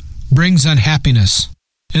despair, brings unhappiness.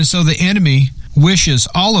 And so the enemy wishes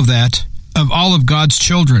all of that of all of God's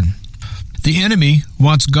children. The enemy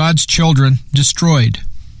wants God's children destroyed.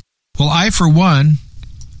 Well, I, for one,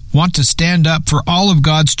 want to stand up for all of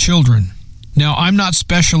God's children. Now, I'm not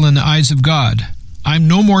special in the eyes of God. I'm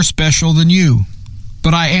no more special than you.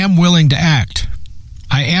 But I am willing to act.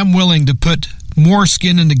 I am willing to put more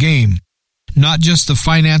skin in the game, not just the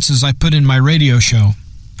finances I put in my radio show.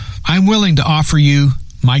 I'm willing to offer you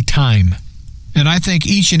my time. And I think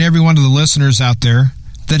each and every one of the listeners out there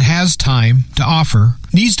that has time to offer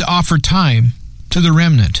needs to offer time to the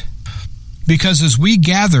remnant. Because as we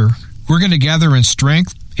gather, we're going to gather in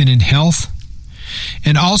strength and in health.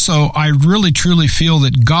 And also, I really truly feel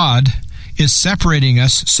that God is separating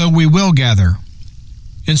us so we will gather.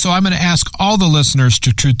 And so I'm going to ask all the listeners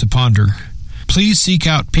to Truth to Ponder, please seek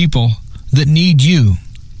out people that need you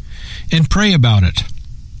and pray about it.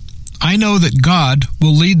 I know that God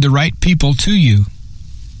will lead the right people to you.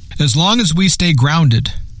 As long as we stay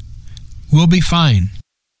grounded, we'll be fine.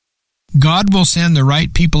 God will send the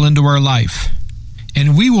right people into our life,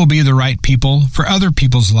 and we will be the right people for other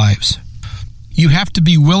people's lives. You have to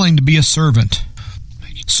be willing to be a servant.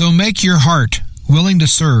 So make your heart willing to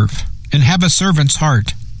serve and have a servant's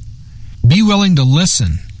heart. Be willing to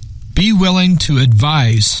listen. Be willing to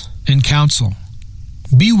advise and counsel.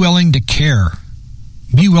 Be willing to care.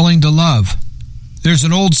 Be willing to love. There's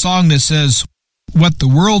an old song that says, "What the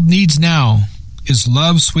world needs now is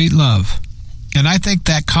love, sweet love." And I think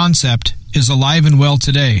that concept is alive and well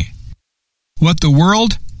today. What the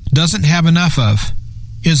world doesn't have enough of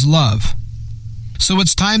is love. So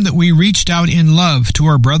it's time that we reached out in love to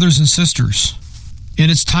our brothers and sisters.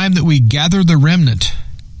 And it's time that we gather the remnant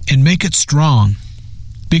and make it strong.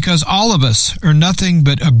 Because all of us are nothing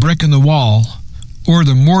but a brick in the wall, or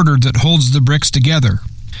the mortar that holds the bricks together.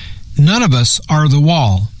 None of us are the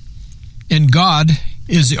wall. And God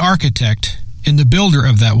is the architect and the builder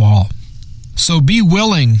of that wall. So be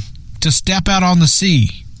willing to step out on the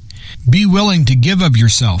sea. Be willing to give of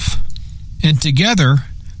yourself. And together,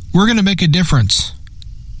 we're going to make a difference.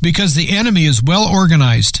 Because the enemy is well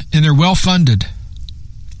organized, and they're well funded,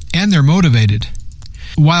 and they're motivated.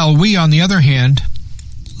 While we, on the other hand,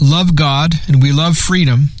 love God and we love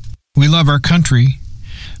freedom. We love our country,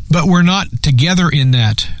 but we're not together in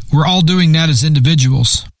that. We're all doing that as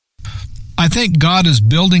individuals. I think God is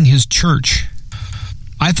building His church.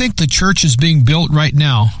 I think the church is being built right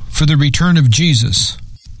now for the return of Jesus.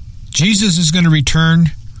 Jesus is going to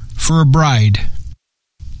return for a bride.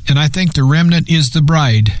 And I think the remnant is the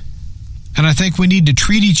bride. And I think we need to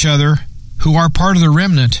treat each other who are part of the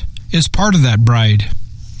remnant as part of that bride.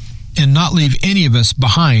 And not leave any of us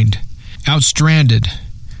behind, out stranded,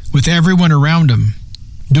 with everyone around them,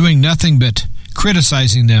 doing nothing but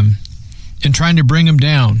criticizing them and trying to bring them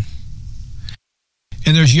down.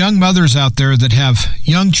 And there's young mothers out there that have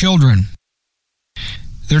young children.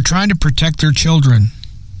 They're trying to protect their children.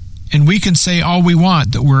 And we can say all we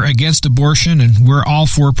want, that we're against abortion and we're all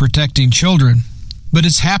for protecting children. But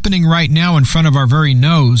it's happening right now in front of our very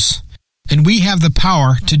nose. And we have the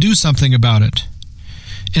power to do something about it.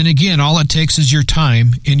 And again, all it takes is your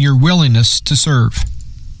time and your willingness to serve.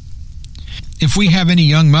 If we have any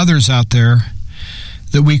young mothers out there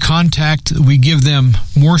that we contact, we give them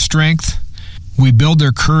more strength, we build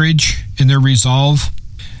their courage and their resolve,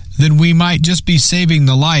 then we might just be saving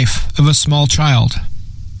the life of a small child.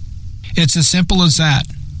 It's as simple as that.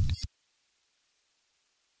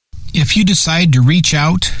 If you decide to reach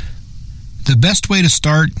out, the best way to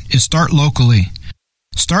start is start locally.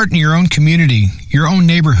 Start in your own community, your own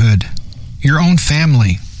neighborhood, your own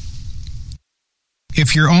family.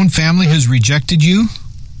 If your own family has rejected you,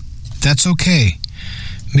 that's okay.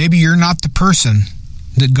 Maybe you're not the person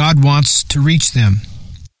that God wants to reach them.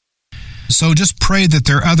 So just pray that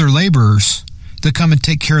there are other laborers that come and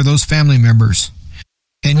take care of those family members.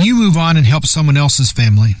 And you move on and help someone else's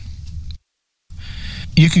family.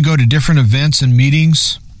 You can go to different events and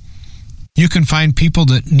meetings. You can find people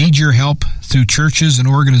that need your help through churches and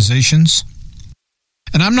organizations.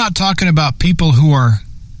 And I'm not talking about people who are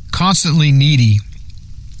constantly needy,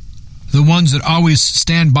 the ones that always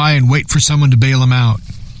stand by and wait for someone to bail them out.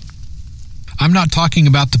 I'm not talking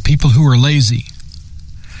about the people who are lazy.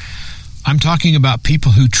 I'm talking about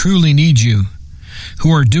people who truly need you,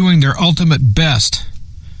 who are doing their ultimate best,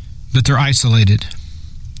 but they're isolated.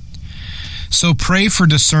 So pray for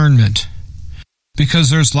discernment, because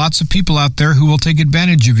there's lots of people out there who will take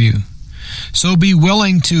advantage of you. So be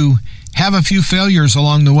willing to have a few failures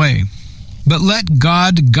along the way, but let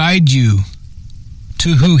God guide you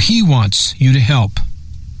to who He wants you to help.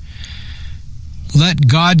 Let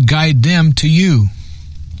God guide them to you.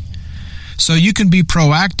 So you can be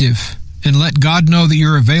proactive and let God know that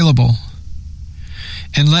you're available.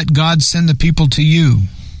 And let God send the people to you.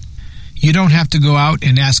 You don't have to go out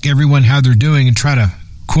and ask everyone how they're doing and try to,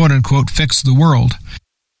 quote unquote, fix the world.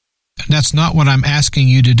 That's not what I'm asking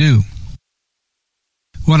you to do.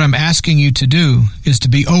 What I'm asking you to do is to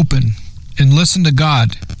be open and listen to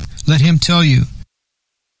God. Let Him tell you.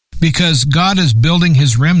 Because God is building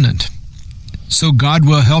His remnant. So God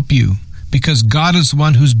will help you. Because God is the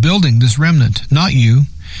one who's building this remnant, not you.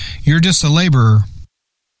 You're just a laborer.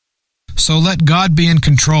 So let God be in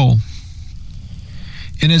control.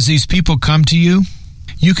 And as these people come to you,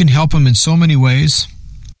 you can help them in so many ways.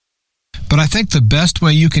 But I think the best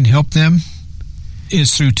way you can help them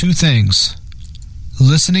is through two things: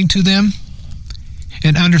 listening to them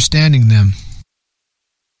and understanding them.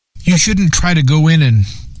 You shouldn't try to go in and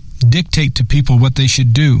dictate to people what they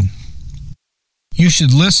should do. You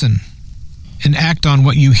should listen and act on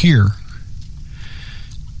what you hear.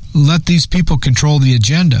 Let these people control the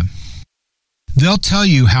agenda. They'll tell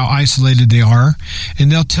you how isolated they are,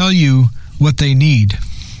 and they'll tell you what they need.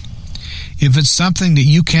 If it's something that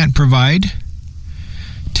you can't provide,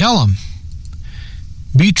 tell them.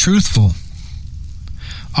 Be truthful.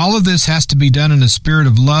 All of this has to be done in a spirit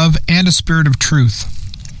of love and a spirit of truth.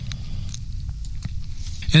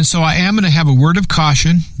 And so I am going to have a word of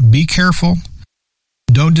caution. Be careful.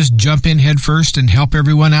 Don't just jump in head first and help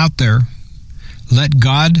everyone out there. Let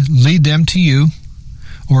God lead them to you,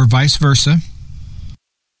 or vice versa.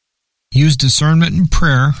 Use discernment and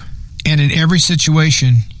prayer, and in every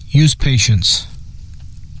situation, use patience.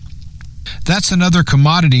 That's another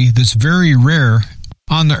commodity that's very rare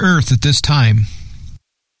on the earth at this time,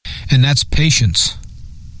 and that's patience.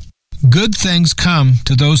 Good things come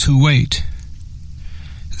to those who wait.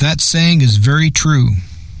 That saying is very true.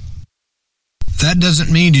 That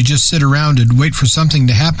doesn't mean to just sit around and wait for something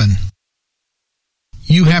to happen.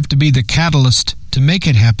 You have to be the catalyst to make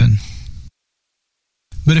it happen.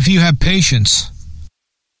 But if you have patience,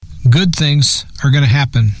 good things are going to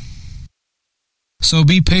happen. So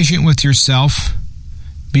be patient with yourself,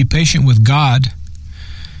 be patient with God,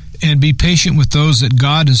 and be patient with those that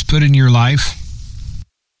God has put in your life.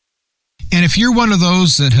 And if you're one of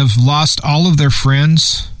those that have lost all of their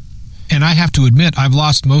friends, and I have to admit, I've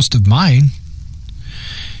lost most of mine,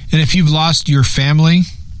 and if you've lost your family,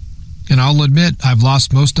 and I'll admit, I've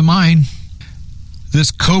lost most of mine,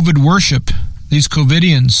 this COVID worship, these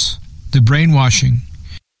COVIDians, the brainwashing,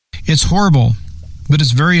 it's horrible, but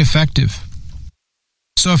it's very effective.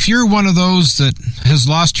 So if you're one of those that has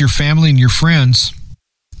lost your family and your friends,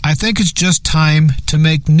 I think it's just time to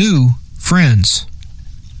make new friends.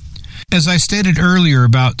 As I stated earlier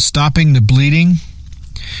about stopping the bleeding,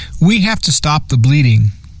 we have to stop the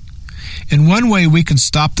bleeding. And one way we can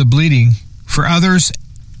stop the bleeding for others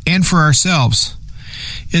and for ourselves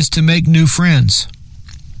is to make new friends.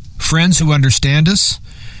 Friends who understand us,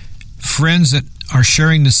 friends that are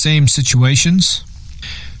sharing the same situations,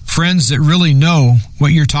 friends that really know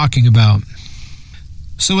what you're talking about.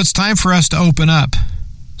 So it's time for us to open up.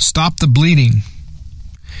 Stop the bleeding.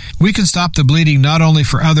 We can stop the bleeding not only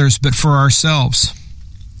for others, but for ourselves.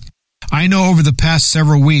 I know over the past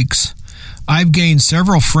several weeks, I've gained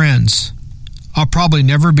several friends. I'll probably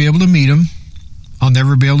never be able to meet them. I'll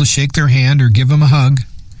never be able to shake their hand or give them a hug.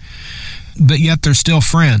 But yet they're still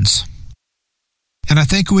friends. And I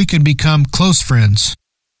think we can become close friends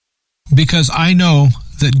because I know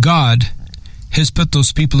that God has put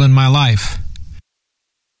those people in my life.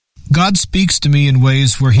 God speaks to me in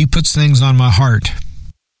ways where He puts things on my heart.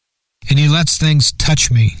 And He lets things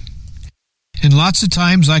touch me. And lots of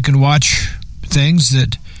times I can watch things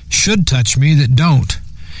that should touch me that don't.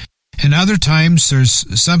 And other times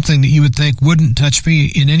there's something that you would think wouldn't touch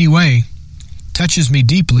me in any way, touches me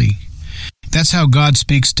deeply. That's how God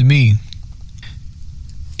speaks to me.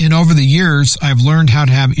 And over the years, I've learned how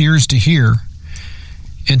to have ears to hear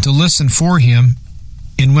and to listen for Him.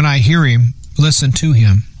 And when I hear Him, listen to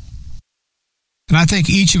Him. And I think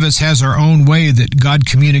each of us has our own way that God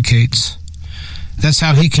communicates. That's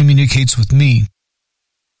how He communicates with me.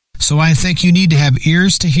 So I think you need to have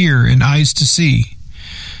ears to hear and eyes to see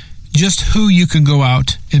just who you can go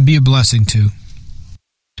out and be a blessing to.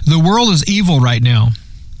 The world is evil right now,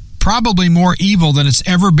 probably more evil than it's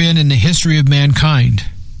ever been in the history of mankind.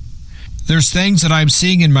 There's things that I'm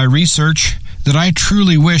seeing in my research that I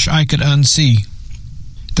truly wish I could unsee.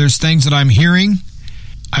 There's things that I'm hearing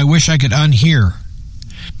I wish I could unhear.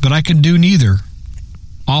 But I can do neither.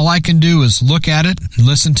 All I can do is look at it and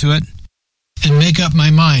listen to it and make up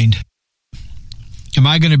my mind. Am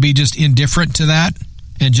I going to be just indifferent to that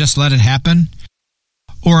and just let it happen?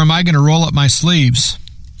 Or am I going to roll up my sleeves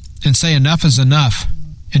and say enough is enough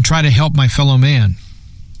and try to help my fellow man?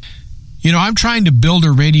 You know, I'm trying to build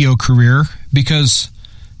a radio career because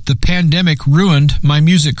the pandemic ruined my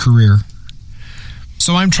music career.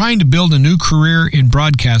 So I'm trying to build a new career in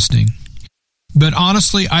broadcasting. But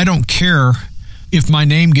honestly, I don't care if my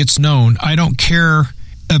name gets known. I don't care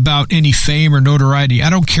about any fame or notoriety. I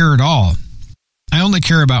don't care at all. I only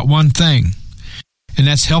care about one thing, and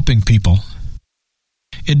that's helping people.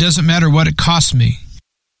 It doesn't matter what it costs me.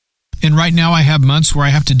 And right now I have months where I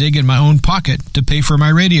have to dig in my own pocket to pay for my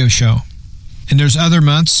radio show. And there's other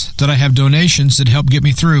months that I have donations that help get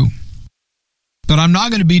me through. But I'm not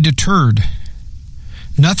going to be deterred.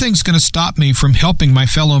 Nothing's going to stop me from helping my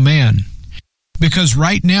fellow man. Because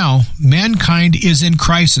right now, mankind is in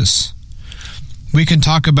crisis. We can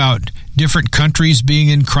talk about different countries being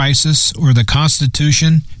in crisis or the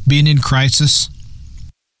Constitution being in crisis.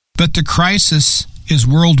 But the crisis is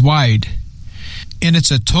worldwide. And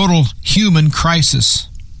it's a total human crisis.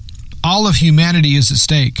 All of humanity is at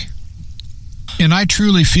stake. And I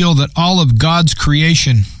truly feel that all of God's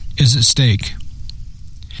creation is at stake.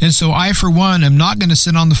 And so I, for one, am not going to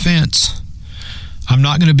sit on the fence. I'm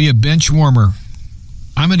not going to be a bench warmer.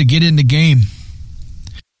 I'm going to get in the game.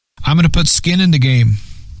 I'm going to put skin in the game.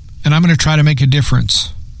 And I'm going to try to make a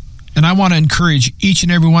difference. And I want to encourage each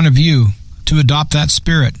and every one of you to adopt that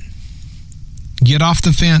spirit. Get off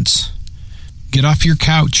the fence. Get off your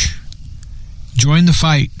couch. Join the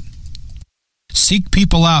fight. Seek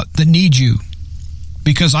people out that need you.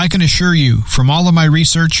 Because I can assure you, from all of my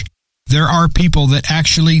research, there are people that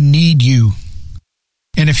actually need you.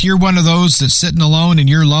 And if you're one of those that's sitting alone and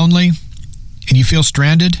you're lonely and you feel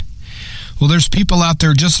stranded, well, there's people out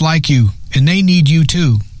there just like you, and they need you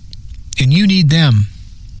too. And you need them.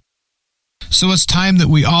 So it's time that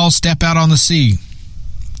we all step out on the sea.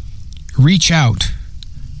 Reach out.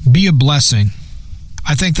 Be a blessing.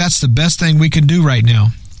 I think that's the best thing we can do right now.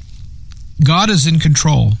 God is in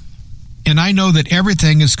control. And I know that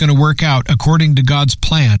everything is going to work out according to God's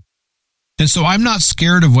plan. And so I'm not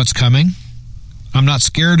scared of what's coming. I'm not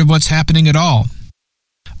scared of what's happening at all.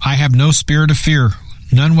 I have no spirit of fear,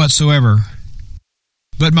 none whatsoever.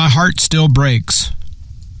 But my heart still breaks.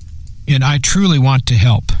 and I truly want to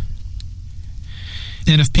help.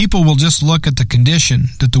 And if people will just look at the condition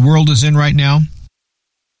that the world is in right now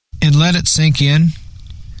and let it sink in,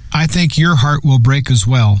 I think your heart will break as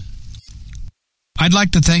well. I'd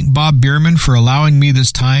like to thank Bob Bierman for allowing me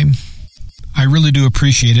this time. I really do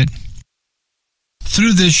appreciate it.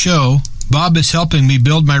 Through this show, Bob is helping me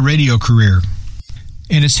build my radio career,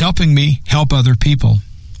 and it's helping me help other people.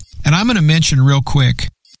 And I'm going to mention real quick,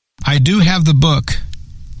 I do have the book,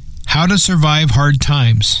 How to Survive Hard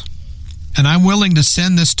Times, and I'm willing to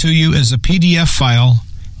send this to you as a PDF file,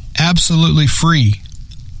 absolutely free.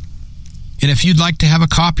 And if you'd like to have a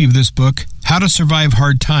copy of this book, How to Survive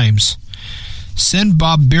Hard Times, send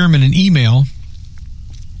Bob Bierman an email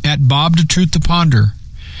at bob@truth2ponder,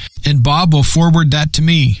 and Bob will forward that to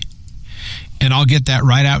me, and I'll get that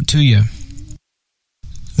right out to you.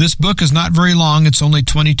 This book is not very long, it's only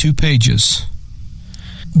 22 pages,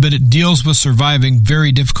 but it deals with surviving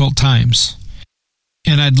very difficult times,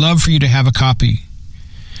 and I'd love for you to have a copy.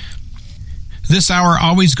 This hour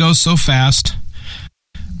always goes so fast,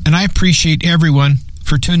 and I appreciate everyone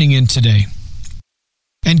for tuning in today.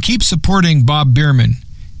 And keep supporting Bob Bierman.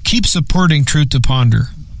 Keep supporting Truth to Ponder.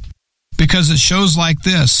 Because it's shows like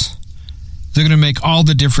this, they're going to make all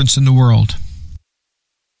the difference in the world.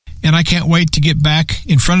 And I can't wait to get back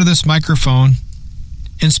in front of this microphone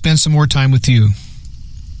and spend some more time with you.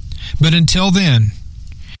 But until then,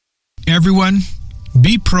 everyone,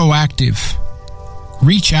 be proactive.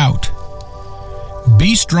 Reach out.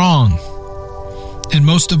 Be strong. And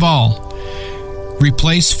most of all,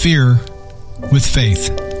 replace fear with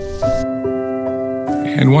faith.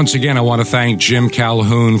 And once again, I want to thank Jim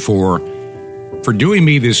Calhoun for doing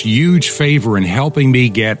me this huge favor in helping me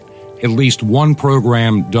get at least one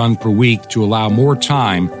program done per week to allow more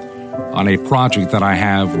time on a project that I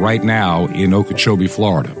have right now in Okeechobee,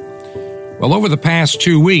 Florida. Well, over the past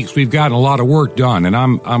 2 weeks, we've gotten a lot of work done, and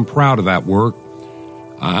I'm proud of that work.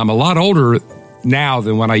 I'm a lot older now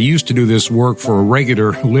than when I used to do this work for a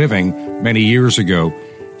regular living many years ago.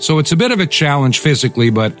 So it's a bit of a challenge physically,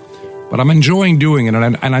 but I'm enjoying doing it,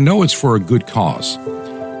 and I know it's for a good cause.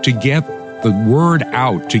 To get the word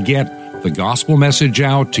out, to get the gospel message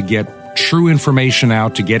out, to get true information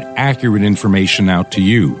out, to get accurate information out to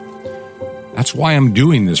you. That's why I'm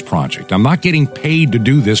doing this project. I'm not getting paid to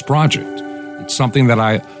do this project. It's something that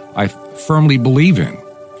I firmly believe in,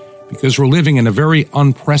 because we're living in a very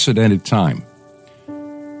unprecedented time.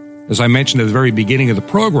 As I mentioned at the very beginning of the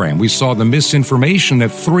program, we saw the misinformation that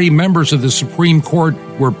 3 members of the Supreme Court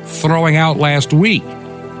were throwing out last week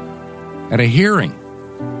at a hearing.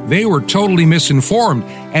 They were totally misinformed,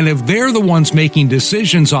 and if they're the ones making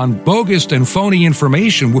decisions on bogus and phony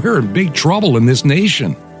information, we're in big trouble in this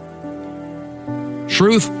nation.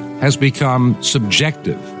 Truth has become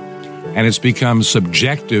subjective, and it's become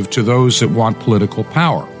subjective to those that want political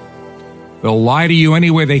power. They'll lie to you any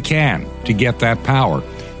way they can to get that power.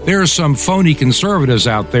 There are some phony conservatives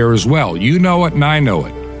out there as well. You know it and I know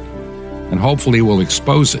it. And hopefully we'll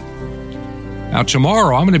expose it. Now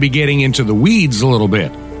tomorrow I'm going to be getting into the weeds a little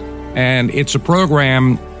bit. And it's a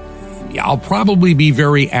program, I'll probably be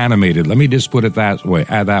very animated. Let me just put it that way.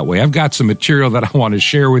 I've got some material that I want to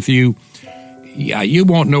share with you. Yeah, you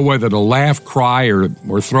won't know whether to laugh, cry, or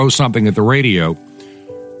throw something at the radio.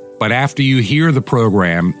 But after you hear the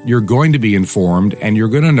program, you're going to be informed and you're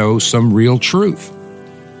going to know some real truth.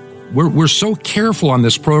 We're so careful on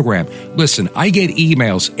this program. Listen, I get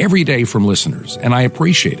emails every day from listeners, and I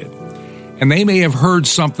appreciate it. And they may have heard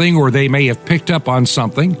something, or they may have picked up on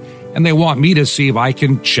something, and they want me to see if I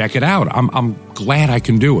can check it out. I'm glad I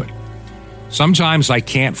can do it. Sometimes I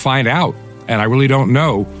can't find out, and I really don't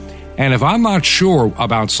know. And if I'm not sure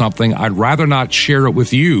about something, I'd rather not share it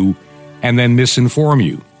with you and then misinform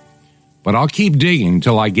you. But I'll keep digging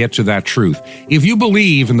till I get to that truth. If you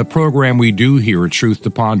believe in the program we do here at Truth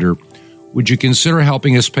to Ponder, would you consider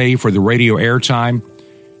helping us pay for the radio airtime?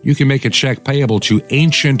 You can make a check payable to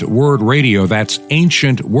Ancient Word Radio. That's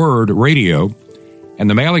Ancient Word Radio. And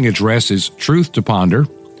the mailing address is Truth to Ponder,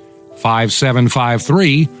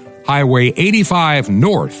 5753 Highway 85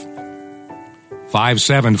 North.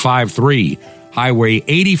 5753 Highway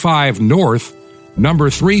 85 North,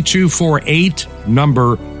 number 3248,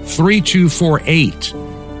 number 3248.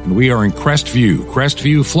 And we are in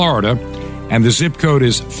Crestview, Florida, and the zip code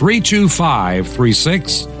is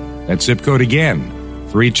 32536. That zip code again,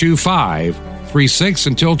 32536.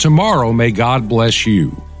 Until tomorrow, may God bless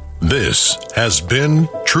you. This has been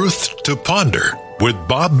Truth to Ponder with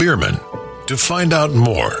Bob Bierman. To find out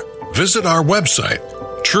more, visit our website,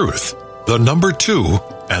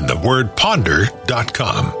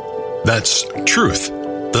 truth2ponder.com. That's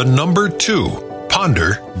truth2ponder.com.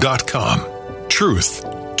 truth2ponder.com. Truth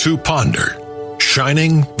to Ponder.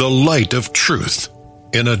 Shining the light of truth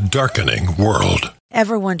in a darkening world.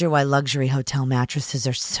 Ever wonder why luxury hotel mattresses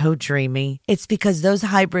are so dreamy? It's because those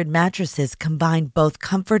hybrid mattresses combine both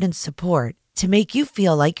comfort and support to make you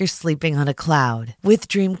feel like you're sleeping on a cloud. With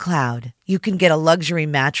Dream Cloud, you can get a luxury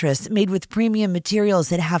mattress made with premium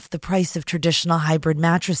materials at half the price of traditional hybrid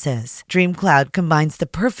mattresses. Dream Cloud combines the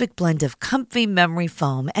perfect blend of comfy memory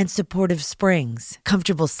foam and supportive springs.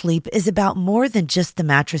 Comfortable sleep is about more than just the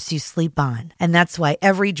mattress you sleep on. And that's why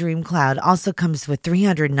every Dream Cloud also comes with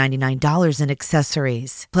 $399 in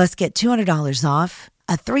accessories. Plus, get $200 off,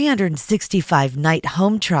 a 365-night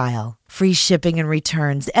home trial, free shipping and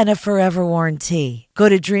returns, and a forever warranty. Go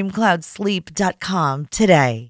to dreamcloudsleep.com today.